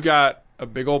you've got a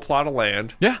big old plot of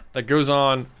land. Yeah. That goes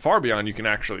on far beyond you can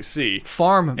actually see.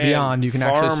 Farm beyond you can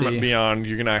actually see. Farm beyond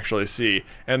you can actually see.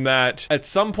 And that at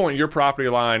some point your property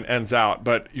line ends out,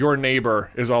 but your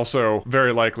neighbor is also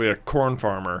very likely a corn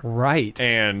farmer. Right.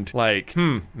 And like,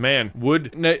 man,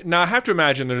 now I have to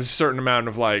imagine there's a certain amount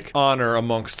of like honor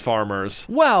amongst farmers.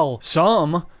 Well,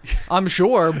 some, I'm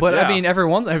sure, but I mean,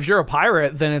 everyone, if you're a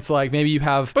pirate, then it's like maybe you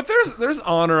have. But there's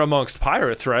honor amongst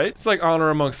pirates, right? It's like honor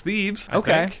amongst thieves. I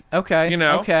think. Okay. You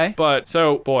know. Okay. But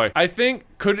so, boy, I think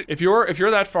if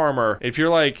you're that farmer, if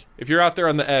you're out there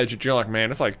on the edge and you're like,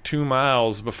 man, it's like 2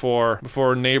 miles before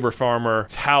neighbor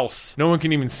farmer's house, no one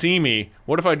can even see me.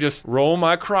 What if I just roll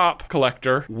my crop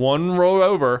collector one row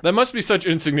over? That must be such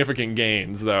insignificant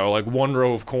gains, though. Like 1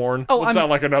 row of corn. Oh, what's that,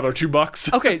 like another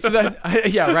 $2? Okay, so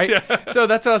that yeah, right. Yeah. So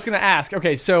that's what I was gonna ask.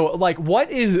 Okay, so like,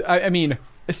 what is? I mean.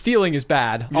 Stealing is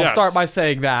bad. I'll start by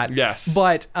saying that. Yes.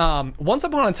 But once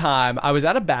upon a time, I was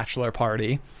at a bachelor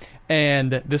party,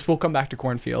 and this will come back to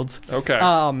cornfields. Okay.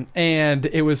 And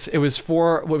it was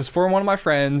for one of my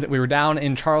friends. We were down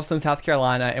in Charleston, South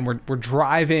Carolina, and we're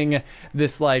driving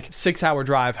this like 6-hour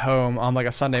drive home on like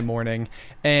a Sunday morning.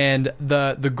 And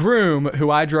the groom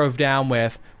who I drove down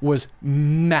with was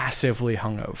massively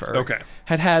hungover. Okay.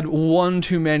 Had one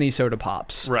too many soda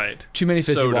pops. Right. Too many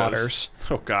fizzy Sodas. waters.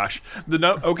 Oh gosh.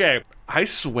 Okay. I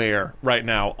swear right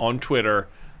now on Twitter,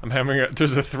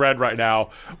 there's a thread right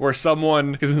now where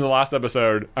someone, because in the last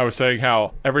episode, I was saying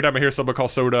how every time I hear someone call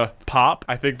soda pop,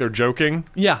 I think they're joking.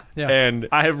 Yeah. And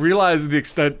I have realized the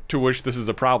extent to which this is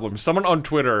a problem. Someone on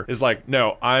Twitter is like,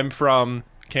 no, I'm from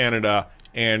Canada,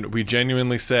 and we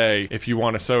genuinely say, if you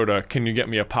want a soda, can you get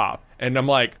me a pop? And I'm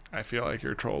like, I feel like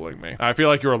you're trolling me. I feel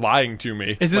like you're lying to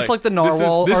me. Is this like the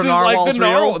narwhal? This is narwhal's like the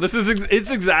narwhal. real?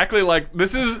 It's exactly like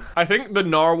this is. I think the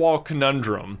narwhal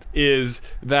conundrum is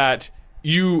that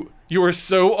you are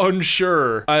so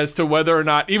unsure as to whether or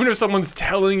not, even if someone's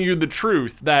telling you the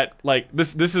truth, that like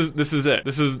this is it.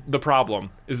 This is the problem.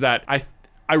 Is that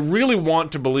I really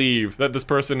want to believe that this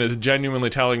person is genuinely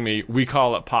telling me we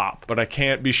call it pop, but I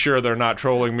can't be sure they're not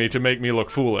trolling me to make me look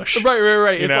foolish.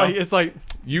 Right. It's like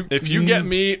if you get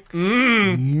me,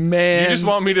 man, you just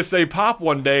want me to say pop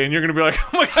one day, and you're gonna be like,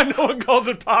 oh my god, no one calls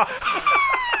it pop.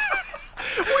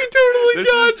 We totally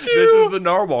got you. This is the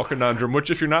narwhal conundrum, which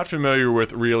if you're not familiar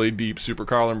with really deep Super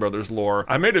Carlin Brothers lore,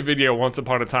 I made a video once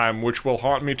upon a time which will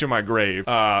haunt me to my grave,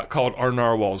 called Are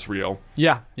Narwhals Real?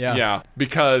 Yeah.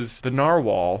 Because the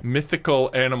narwhal,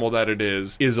 mythical animal that it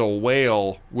is a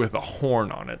whale with a horn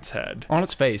on its head. On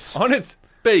its face. On its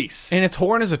face. And its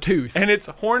horn is a tooth.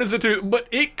 But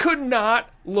it could not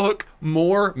look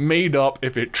more made up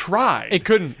if it tried. It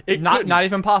couldn't. Not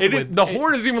even possibly. The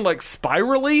horn is even like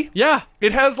spirally. Yeah.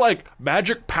 It has like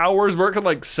magic powers where it can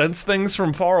like sense things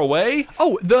from far away.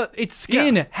 Oh, its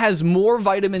skin has more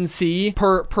vitamin C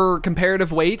per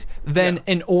comparative weight than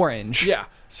an orange. Yeah.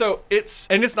 So it's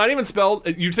not even spelled,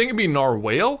 you'd think it'd be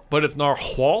narwhal, but it's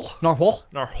narwhal.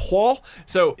 Narwhal.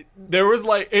 So there was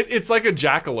like, it's like a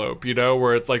jackalope, you know,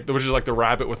 where it's like, which is like the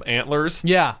rabbit with antlers.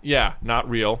 Yeah. Yeah, not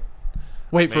real.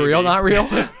 Wait, for real? Not real?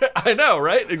 I know,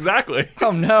 right? Exactly.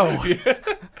 Oh, no. Yeah.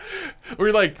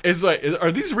 We're like,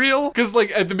 are these real? Because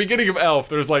like at the beginning of Elf,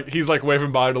 there's like, he's like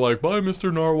waving by to like, bye,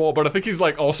 Mr. Narwhal. But I think he's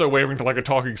like also waving to like a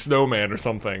talking snowman or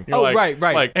something. You're like,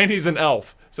 right. Like, and he's an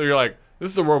elf. So you're like, this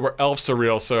is a world where elves are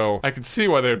real, so I can see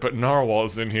why they would put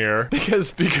narwhals in here.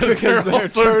 Because they're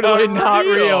totally not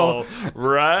real.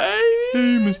 Right?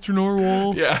 Hey, Mr.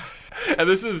 Narwhal. Yeah. And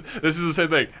this is the same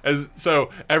thing. So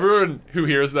everyone who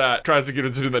hears that tries to get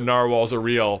into the narwhals are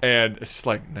real, and it's just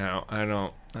like, no, I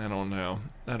don't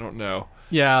know.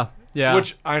 Yeah.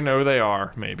 Which I know they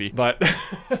are, maybe, but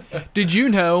did you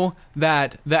know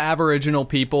that the Aboriginal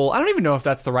people, I don't even know if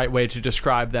that's the right way to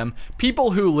describe them,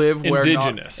 people who live where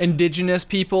indigenous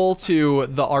people to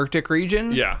the Arctic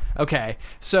region? Yeah. Okay.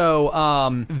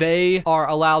 So they are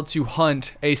allowed to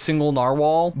hunt a single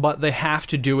narwhal, but they have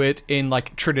to do it in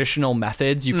like traditional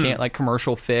methods. You can't like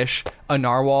commercial fish a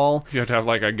narwhal. You have to have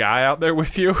like a guy out there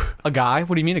with you. A guy?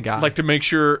 What do you mean a guy? Like to make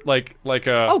sure like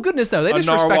a Oh goodness, no. They just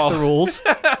respect the rules.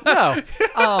 No.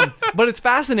 But it's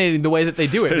fascinating the way that they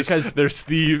do it because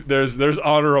there's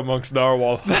honor amongst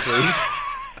narwhal hunters.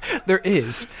 There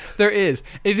is.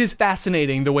 It is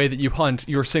fascinating the way that you hunt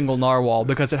your single narwhal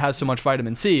because it has so much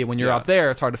vitamin C. When you're up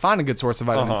there, it's hard to find a good source of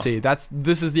vitamin C.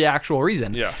 This is the actual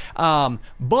reason. Yeah.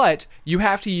 But you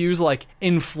have to use like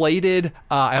inflated,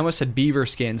 I almost said beaver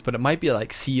skins, but it might be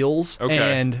like seals. Okay.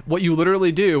 And what you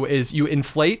literally do is you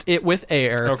inflate it with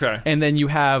air. Okay. And then you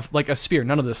have like a spear.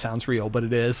 None of this sounds real, but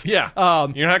it is. Yeah.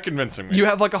 You're not convincing me. You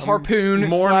have like a harpoon.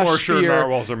 More and more sure spear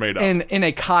narwhals are made up. And in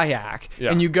a kayak.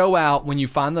 Yeah. And you go out when you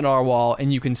find the narwhal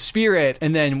and you can spear it,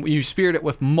 and then you spear it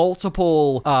with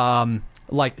multiple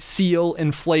like seal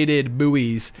inflated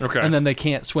buoys. Okay. And then they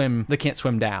can't swim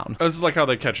down. This is like how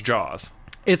they catch jaws.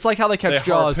 It's like how they catch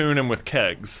jaws. They harpoon them with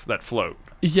kegs that float.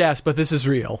 Yes, but this is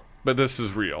real.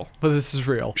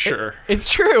 Sure. It's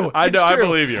true. I know. It's true. I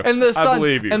believe you. And the sun, I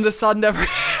believe you. And the sun never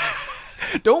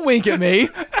don't wink at me.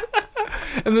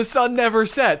 And the sun never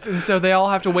sets, and so they all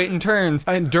have to wait in turns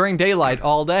and during daylight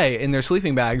all day in their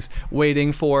sleeping bags,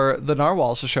 waiting for the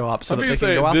narwhals to show up so that they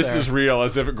can go out there. This is real,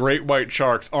 as if great white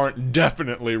sharks aren't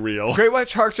definitely real. Great white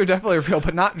sharks are definitely real,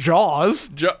 but not Jaws.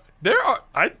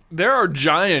 There are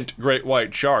giant great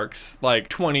white sharks, like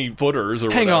 20-footers or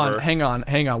whatever. Hang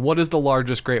on. What is the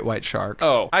largest great white shark?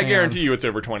 Oh, I guarantee you it's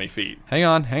over 20 feet. Hang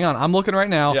on. I'm looking right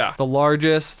now. Yeah. The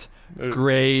largest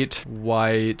great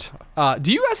white.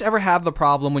 Do you guys ever have the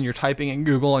problem when you're typing in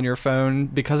Google on your phone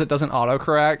because it doesn't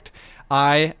autocorrect?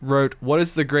 I wrote, what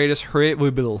is the greatest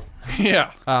Hreitwibble?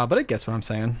 Yeah. But it gets what I'm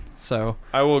saying. So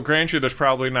I will grant you there's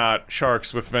probably not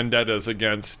sharks with vendettas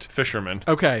against fishermen.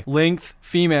 Okay. Length,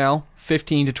 female,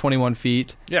 15 to 21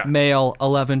 feet. Yeah. Male,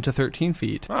 11 to 13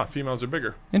 feet. Ah, females are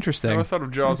bigger. Interesting. I always thought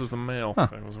of Jaws as a male. Huh.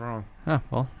 I was wrong. Oh,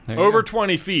 well, there you Over go.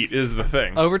 20 feet is the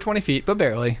thing. Over 20 feet, but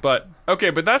barely. But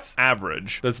that's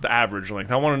average. That's the average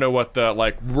length. I want to know what the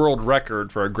world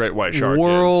record for a great white shark is.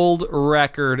 World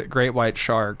record great white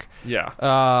shark. Yeah.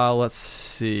 Let's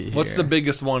see here. What's the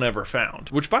biggest one ever found?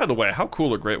 Which, by the way, how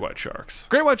cool are great white sharks?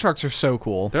 Great white sharks are so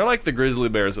cool. They're like the grizzly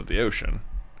bears of the ocean.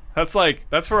 That's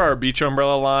for our beach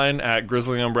umbrella line at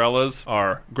Grizzly Umbrellas,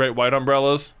 our great white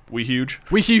umbrellas. We huge.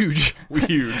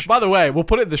 By the way, we'll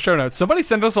put it in the show notes. Somebody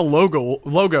sent us a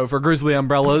logo for Grizzly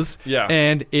Umbrellas. Yeah.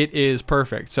 And it is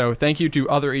perfect. So thank you to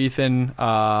Other Ethan,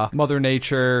 Mother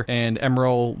Nature, and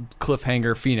Emerald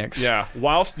Cliffhanger Phoenix. Yeah.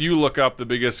 Whilst you look up the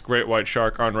biggest great white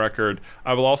shark on record,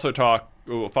 I will also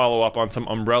follow up on some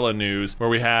umbrella news where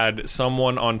we had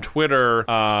someone on Twitter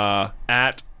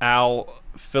at Al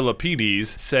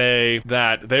Philippides say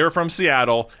that they are from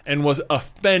Seattle and was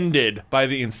offended by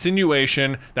the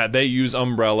insinuation that they use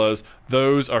umbrellas.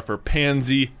 Those are for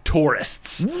pansy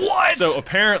tourists. What? So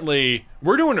apparently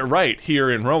we're doing it right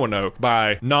here in Roanoke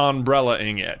by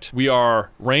non-umbrella-ing it. We are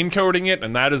raincoating it,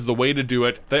 and that is the way to do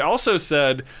it. They also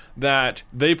said that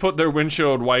they put their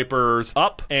windshield wipers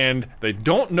up, and they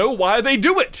don't know why they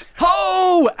do it.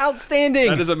 Oh,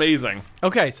 outstanding. That is amazing.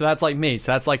 Okay, so that's like me.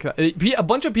 So that's like a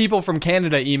bunch of people from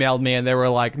Canada emailed me, and they were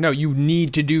like, no, you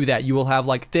need to do that. You will have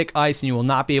like thick ice, and you will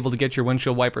not be able to get your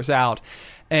windshield wipers out.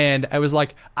 And I was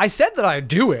like, I said that I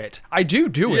do it. I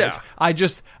do Yeah. it.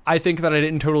 I think that I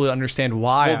didn't totally understand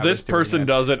why. Well, this person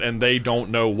does it, and they don't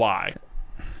know why.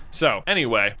 So,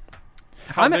 anyway,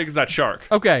 how big is that shark?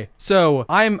 Okay, so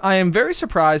I am very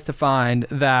surprised to find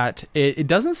that it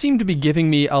doesn't seem to be giving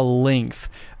me a length.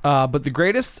 But the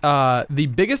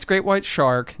biggest great white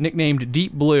shark, nicknamed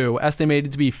Deep Blue,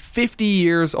 estimated to be 50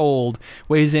 years old,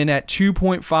 weighs in at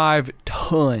 2.5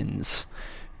 tons.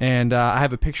 And I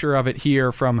have a picture of it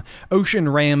here from Ocean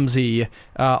Ramsey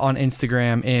on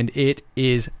Instagram, and it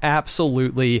is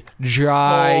absolutely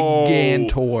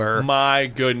gigantor. Oh, my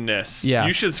goodness. Yes.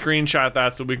 You should screenshot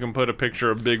that so we can put a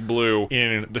picture of Big Blue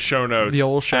in the show notes The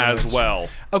old show as notes. well.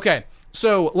 Okay,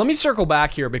 so let me circle back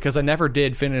here because I never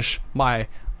did finish my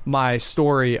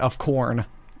story of corn.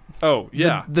 Oh,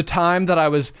 yeah. The time that I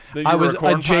was That you were a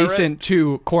corn adjacent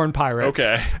to corn pirates.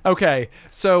 Okay. Okay.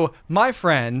 So my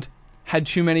friend had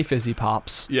too many fizzy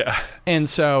pops. Yeah. And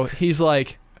so he's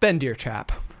like, Ben, dear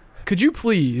chap, could you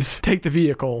please take the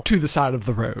vehicle to the side of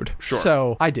the road? Sure.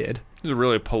 So I did. He's a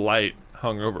really polite,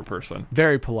 hungover person.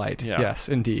 Very polite. Yeah. Yes,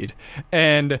 indeed.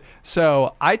 And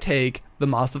so I take the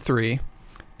Mazda 3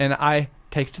 and I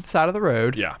take it to the side of the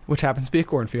road, Yeah. which happens to be a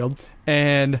cornfield,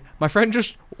 and my friend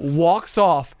just walks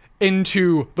off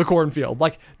into the cornfield,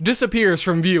 like disappears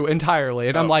from view entirely.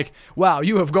 And I'm like, wow,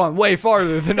 you have gone way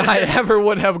farther than I ever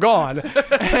would have gone.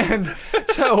 And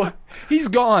so he's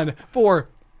gone for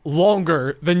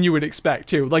longer than you would expect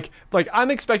too. Like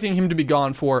I'm expecting him to be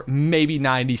gone for maybe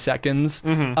 90 seconds.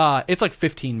 It's like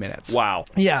 15 minutes. Wow.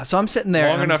 Yeah, so I'm sitting there.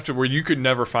 Long enough to where you could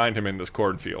never find him in this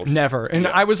cornfield. Never. And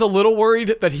I was a little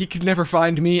worried that he could never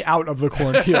find me out of the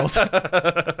cornfield.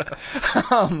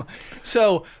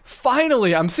 So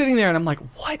finally I'm sitting there and I'm like,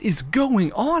 what is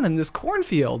going on in this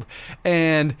cornfield?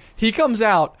 And he comes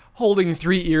out holding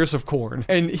 3 ears of corn.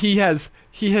 And he has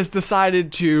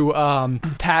decided to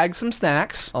tag some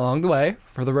snacks along the way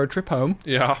for the road trip home.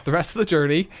 Yeah. The rest of the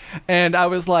journey. And I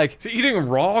was like, Is he eating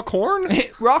raw corn?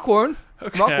 raw corn.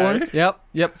 Okay. Raw corn.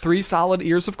 Yep. 3 solid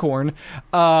ears of corn.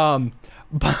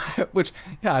 Which,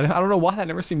 yeah, I don't know why that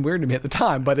never seemed weird to me at the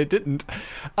time, but it didn't.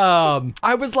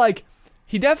 I was like,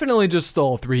 he definitely just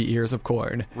stole 3 ears of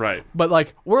corn. Right. But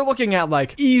like, we're looking at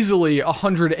like easily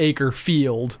 100-acre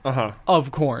field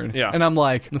of corn. Yeah. And I'm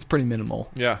like, that's pretty minimal.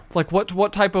 Yeah. Like,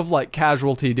 what type of like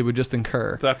casualty did we just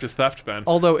incur? Theft is theft, Ben.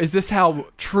 Although, is this how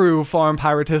true farm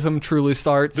piratism truly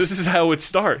starts? This is how it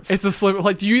starts. It's a slip.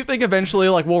 Like, do you think eventually,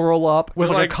 like, we'll roll up with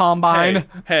like a combine?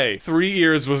 Hey, 3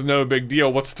 ears was no big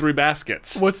deal. What's 3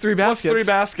 baskets? What's 3 baskets? What's 3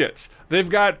 baskets? They've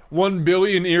got 1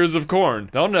 billion ears of corn.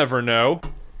 They'll never know.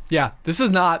 Yeah, this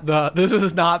is not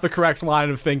the correct line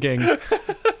of thinking.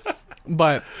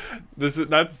 But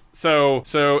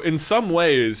so in some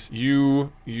ways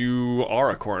you are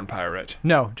a corn pirate.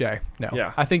 No, Jay. No.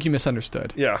 Yeah. I think you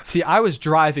misunderstood. Yeah. See, I was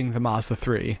driving the Mazda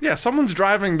 3. Yeah, someone's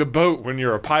driving the boat when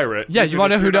you're a pirate. Yeah, you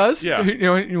want to know who does? Yeah. You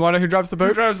want to know who drives the boat?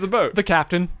 Who drives the boat? The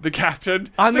captain. The captain.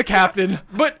 I'm the captain.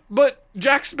 But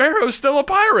Jack Sparrow's still a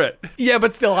pirate. Yeah,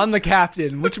 but still, I'm the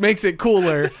captain, which makes it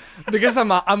cooler because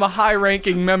I'm a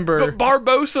high-ranking member. But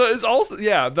Barbossa is also.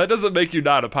 Yeah, that doesn't make you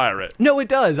not a pirate. No, it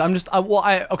does. I'm just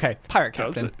okay, pirate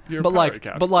captain. Does it? You're a but pirate like,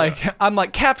 captain, but like, yeah. I'm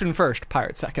like captain first,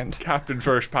 pirate second. Captain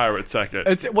first, pirate second.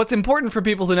 It's what's important for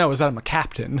people to know is that I'm a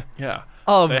captain. Yeah.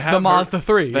 Of the Mazda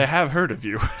 3. They have heard of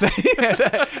you.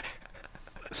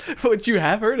 But you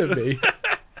have heard of me.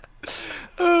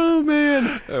 Oh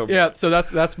man. Yeah, so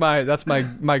that's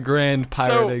my grand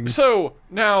pirating. So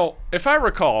now, if I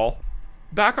recall,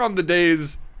 back on the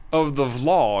days of the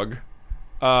vlog,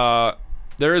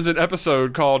 there is an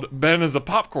episode called Ben is a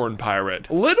Popcorn Pirate.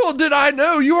 Little did I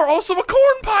know you are also a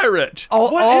corn pirate.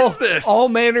 What is this? All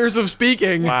manners of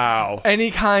speaking. Wow. Any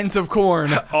kinds of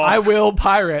corn. I will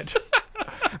pirate.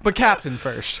 But captain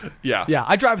first. Yeah. Yeah,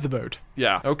 I drive the boat.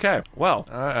 Yeah. Okay. Well,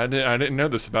 I didn't know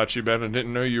this about you, Ben. I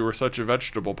didn't know you were such a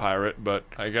vegetable pirate, but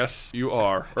I guess you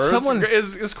are. Or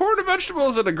is corn a vegetable?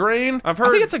 Is it a grain? I've heard.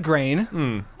 I think it's a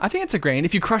grain. I think it's a grain.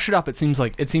 If you crush it up, it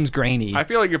seems grainy. I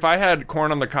feel like if I had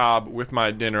corn on the cob with my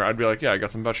dinner, I'd be like, yeah, I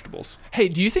got some vegetables. Hey,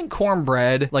 do you think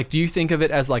cornbread? Like, do you think of it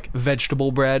as like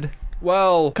vegetable bread?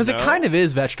 Well, because it kind of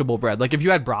is vegetable bread. Like, if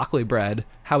you had broccoli bread,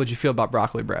 how would you feel about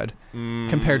broccoli bread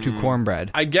compared to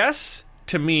cornbread? I guess,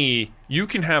 to me, you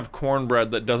can have cornbread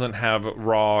that doesn't have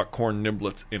raw corn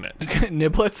niblets in it.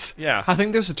 Niblets? Yeah. I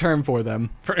think there's a term for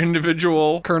them. For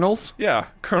individual... Kernels? Yeah.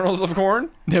 Kernels of corn?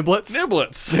 Niblets?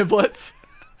 Niblets. Niblets.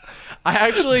 I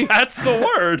actually... That's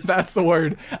the word. That's the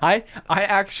word. I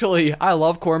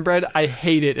love cornbread. I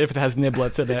hate it if it has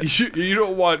niblets in it. You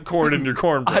don't want corn in your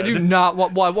cornbread. I do not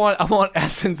want... Well, I want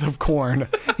essence of corn.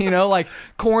 You know, like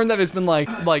corn that has been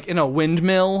like in a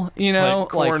windmill, you know?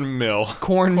 Like cornmeal.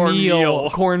 Cornmeal.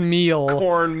 Cornmeal.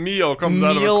 Cornmeal comes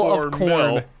out of a corn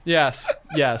mill. Yes.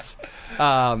 Yeah.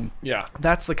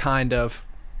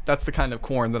 That's the kind of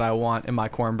corn that I want in my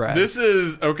cornbread. This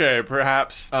is, okay,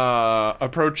 perhaps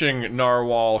approaching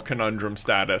narwhal conundrum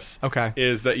status. Okay.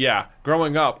 Is that, yeah,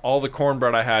 growing up, all the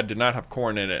cornbread I had did not have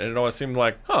corn in it. And it always seemed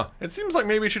like, it seems like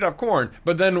maybe it should have corn.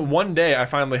 But then one day I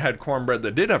finally had cornbread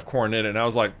that did have corn in it. And I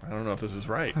was like, I don't know if this is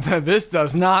right. This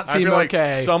does not seem okay.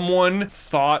 Like someone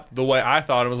thought the way I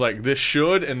thought. It was like, this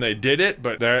should, and they did it,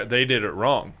 but they did it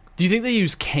wrong. Do you think they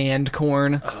use canned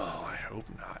corn? Oh, I hope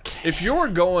not. If you're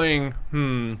going,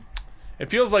 it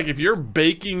feels like if you're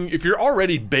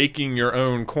already baking your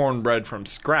own cornbread from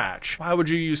scratch, why would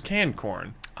you use canned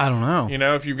corn? I don't know. You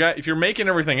know, if you're making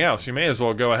everything else, you may as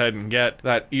well go ahead and get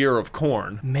that ear of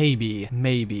corn. Maybe.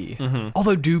 Mm-hmm.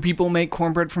 Although, do people make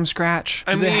cornbread from scratch?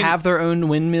 Do they have their own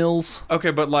windmills?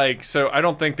 Okay, but so I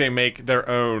don't think they make their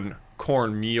own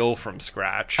cornmeal from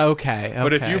scratch. Okay.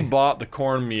 But if you bought the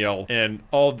cornmeal and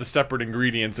all of the separate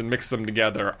ingredients and mixed them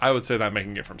together, I would say that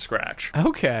making it from scratch.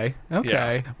 Okay.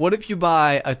 Yeah. What if you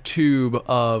buy a tube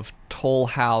of Toll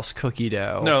House cookie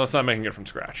dough? No, that's not making it from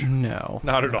scratch. No.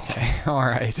 Not at all. All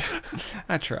right.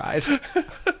 I tried.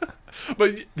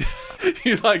 But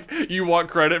he's like, you want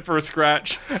credit for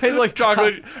scratch? He's like,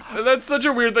 chocolate. That's such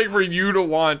a weird thing for you to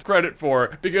want credit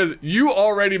for, because you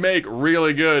already make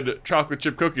really good chocolate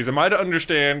chip cookies. Am I to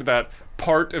understand that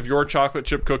part of your chocolate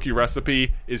chip cookie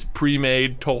recipe is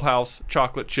pre-made Toll House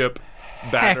chocolate chip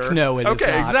batter? Heck no, it is not.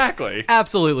 Okay, exactly.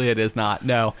 Absolutely it is not,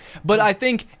 no. But I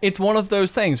think it's one of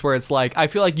those things where it's like, I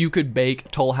feel like you could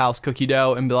bake Toll House cookie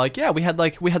dough and be like, yeah, we had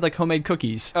like homemade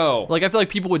cookies. Oh. Like, I feel like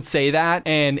people would say that,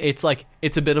 and it's like,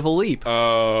 it's a bit of a leap.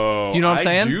 Oh. Do you know what I'm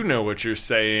saying? I do know what you're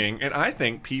saying, and I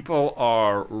think people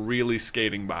are really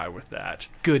skating by with that.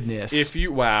 Goodness. If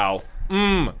you, wow.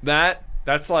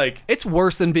 That's like... It's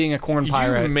worse than being a corn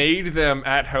pirate. You made them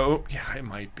at home. Yeah, it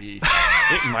might be.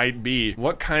 It might be.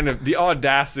 What kind of... The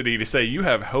audacity to say you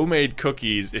have homemade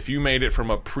cookies if you made it from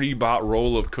a pre-bought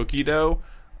roll of cookie dough.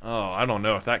 Oh, I don't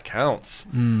know if that counts.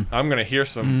 I'm going to hear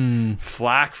some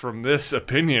flack from this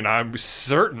opinion, I'm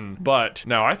certain. But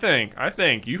no, I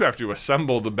think you have to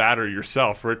assemble the batter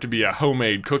yourself for it to be a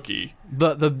homemade cookie.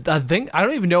 I think I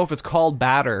don't even know if it's called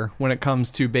batter when it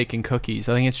comes to baking cookies.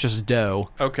 I think it's just dough.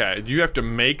 Okay, you have to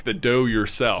make the dough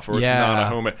yourself, or it's not a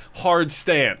homemade. Hard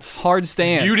stance.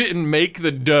 You didn't make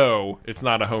the dough. It's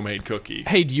not a homemade cookie.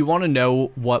 Hey, do you want to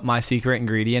know what my secret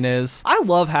ingredient is? I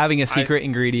love having a secret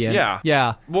ingredient.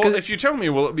 Yeah. Well, if you tell me,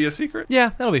 will it be a secret?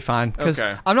 Yeah, that'll be fine. Because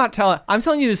Okay. I'm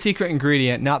telling you the secret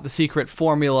ingredient, not the secret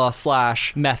formula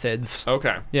 / methods.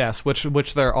 Okay. Yes,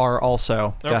 which there are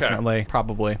also. Okay. Definitely.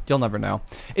 Probably. You'll never know.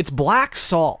 It's black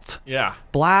salt. Yeah.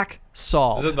 Black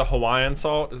salt. Is it the Hawaiian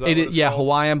salt? Is that what it's yeah, called?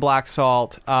 Hawaiian black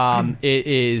salt. It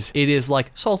is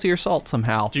like saltier salt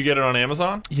somehow. Do you get it on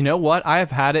Amazon? You know what? I have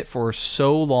had it for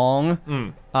so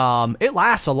long. It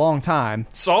lasts a long time.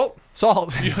 Salt?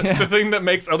 Salt. The thing that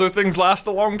makes other things last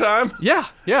a long time? Yeah.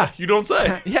 You don't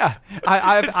say. Yeah.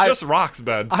 It's just rocks,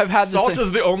 Ben. I've had salt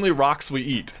is the only rocks we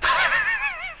eat.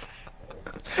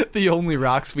 The only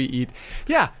rocks we eat.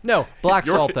 Yeah, no, black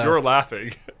salt though. You're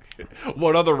laughing.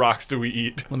 What other rocks do we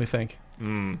eat? Let me think.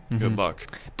 Good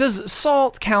luck. Does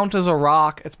salt count as a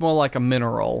rock? It's more like a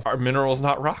mineral. Are minerals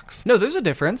not rocks? No, there's a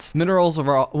difference. Minerals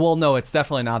are, well, no, it's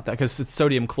definitely not that, because it's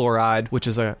sodium chloride, which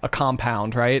is a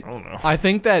compound, right? I don't know. I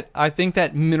think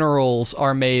that minerals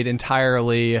are made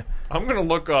entirely. I'm gonna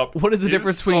look up. What is the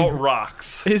difference between salt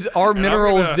rocks? Are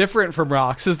minerals different from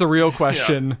rocks? Is the real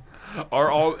question. Yeah.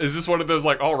 Is this one of those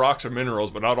like all rocks are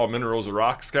minerals, but not all minerals are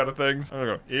rocks kind of things? I'm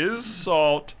gonna go. Is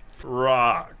salt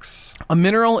rocks? A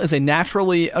mineral is a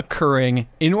naturally occurring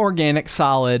inorganic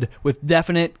solid with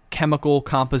definite chemical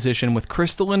composition with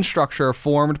crystalline structure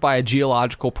formed by a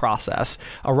geological process.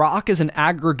 A rock is an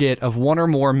aggregate of one or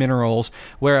more minerals,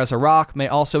 whereas a rock may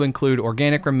also include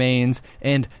organic remains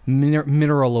and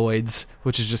mineraloids,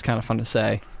 which is just kind of fun to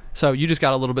say. So you just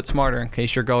got a little bit smarter in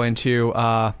case you're going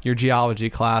to your geology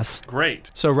class. Great.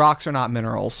 So rocks are not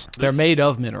minerals. They're made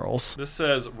of minerals. This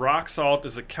says rock salt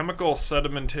is a chemical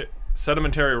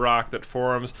sedimentary rock that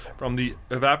forms from the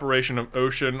evaporation of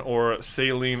ocean or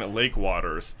saline lake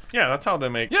waters. Yeah, that's how they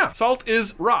make. Yeah, salt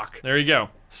is rock. There you go.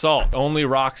 Salt. Only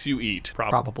rocks you eat.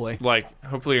 Probably. Like,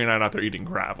 hopefully you're not out there eating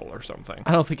gravel or something.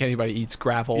 I don't think anybody eats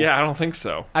gravel. Yeah, I don't think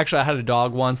so. Actually, I had a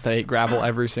dog once that ate gravel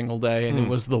every single day, and it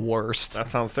was the worst.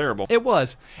 That sounds terrible. It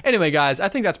was. Anyway, guys, I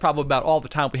think that's probably about all the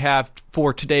time we have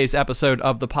for today's episode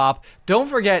of The Pop. Don't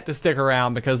forget to stick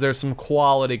around, because there's some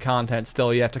quality content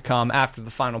still yet to come after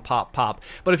the final pop.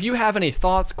 But if you have any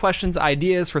thoughts, questions,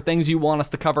 ideas for things you want us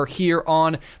to cover here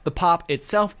on The Pop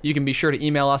itself, you can be sure to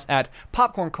email us at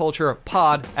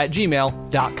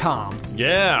popcornculturepod@gmail.com.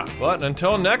 Yeah, but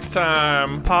until next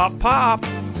time, pop.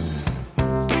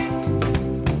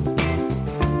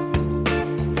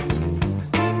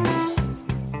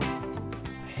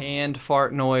 Hand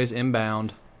fart noise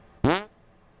inbound.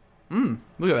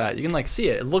 Look at that. You can like see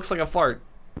it. It looks like a fart.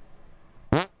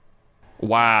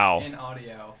 Wow. In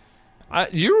audio.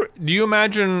 Do you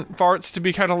imagine farts to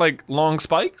be kind of like long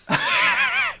spikes?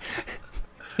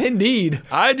 Indeed.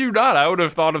 I do not. I would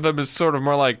have thought of them as sort of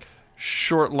more like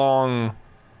short, long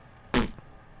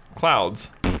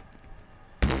clouds.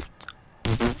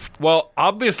 Well,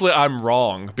 obviously I'm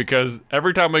wrong, because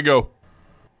every time we go,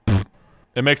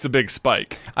 it makes a big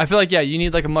spike. I feel like, yeah, you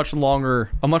need like a much longer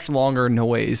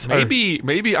noise.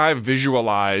 Maybe I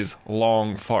visualize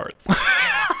long farts.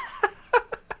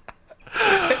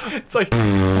 It's like,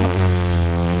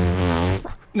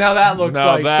 now that looks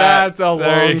that's a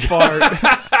long fart.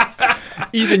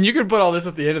 Ethan, you can put all this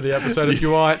at the end of the episode if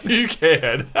you want. You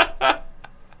can.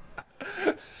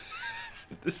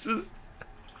 This is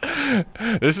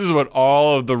what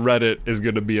all of the Reddit is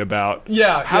going to be about.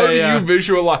 Yeah. How do you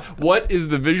visualize? What is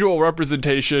the visual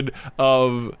representation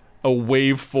of a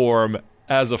waveform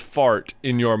as a fart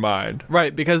in your mind?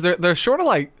 Right, because they're they're sort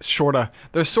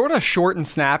of short and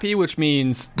snappy, which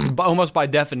means almost by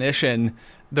definition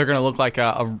they're going to look like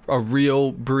a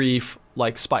real brief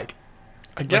like spike.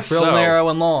 I guess real so. Narrow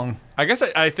and long. I guess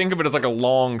I think of it as like a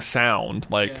long sound,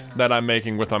 that I'm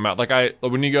making with my mouth. Like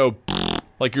when you go,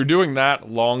 like you're doing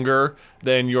that longer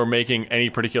than you're making any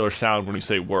particular sound when you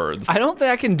say words. I don't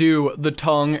think I can do the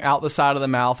tongue out the side of the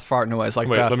mouth fart noise like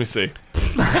that. Wait, let me see.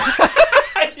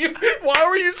 Why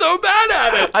were you so bad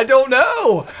at it? I don't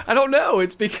know.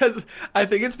 It's because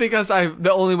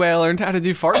the only way I learned how to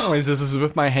do fart noises is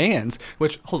with my hands.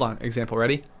 Which, hold on, example,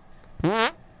 ready?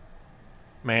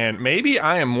 Man, maybe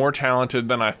I am more talented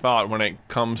than I thought when it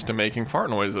comes to making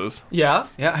fart noises. Yeah.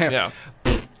 Wow,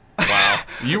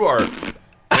 you are.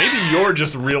 Maybe you're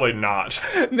just really not.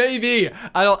 Maybe.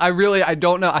 I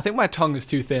don't know. I think my tongue is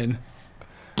too thin.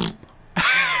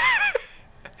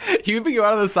 You even go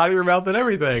out of the side of your mouth and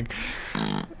everything.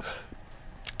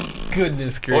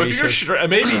 Goodness gracious. Well,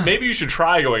 if maybe you should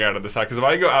try going out of the side, because if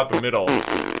I go out the middle.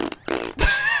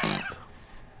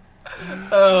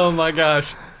 Oh my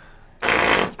gosh.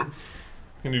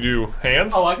 Can you do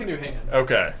hands? Oh, I can do hands.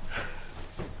 Okay.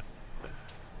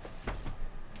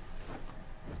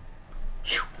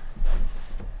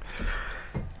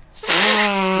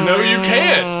 No, you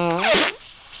can't.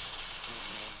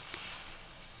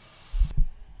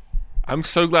 I'm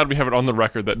so glad we have it on the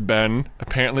record that Ben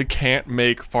apparently can't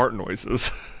make fart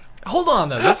noises. Hold on,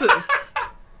 though. This is...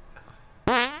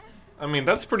 I mean,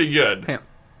 that's pretty good. Hang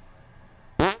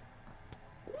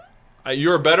on.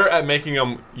 You're better at making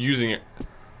them using it.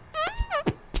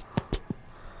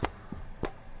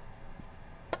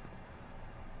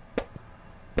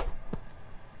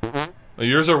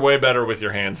 Yours are way better with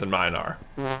your hands than mine are.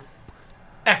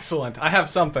 Excellent. I have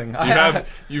something.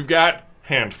 You've got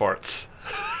hand farts.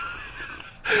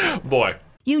 Boy.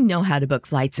 You know how to book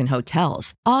flights and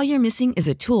hotels. All you're missing is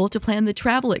a tool to plan the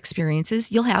travel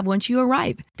experiences you'll have once you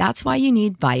arrive. That's why you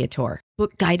need Viator.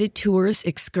 Book guided tours,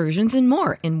 excursions, and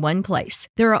more in one place.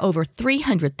 There are over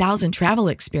 300,000 travel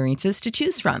experiences to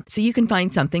choose from, so you can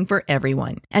find something for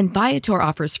everyone. And Viator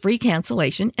offers free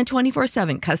cancellation and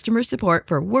 24/7 customer support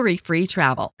for worry-free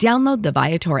travel. Download the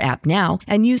Viator app now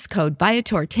and use code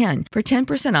Viator10 for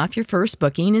 10% off your first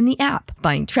booking in the app.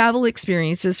 Find travel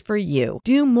experiences for you.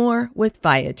 Do more with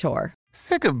Viator.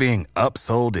 Sick of being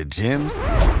upsold at gyms?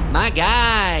 My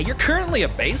guy, you're currently a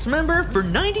base member? For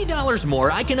 $90 more,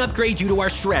 I can upgrade you to our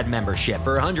Shred membership.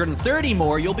 For $130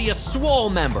 more, you'll be a Swole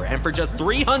member. And for just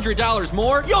 $300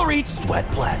 more, you'll reach Sweat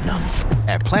Platinum.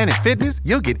 At Planet Fitness,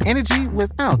 you'll get energy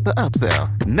without the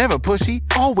upsell. Never pushy,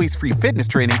 always free fitness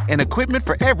training and equipment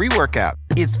for every workout.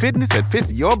 It's fitness that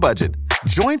fits your budget.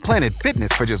 Join Planet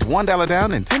Fitness for just $1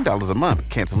 down and $10 a month.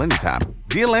 Cancel anytime.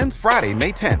 Deal ends Friday,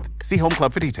 May 10th. See Home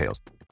Club for details.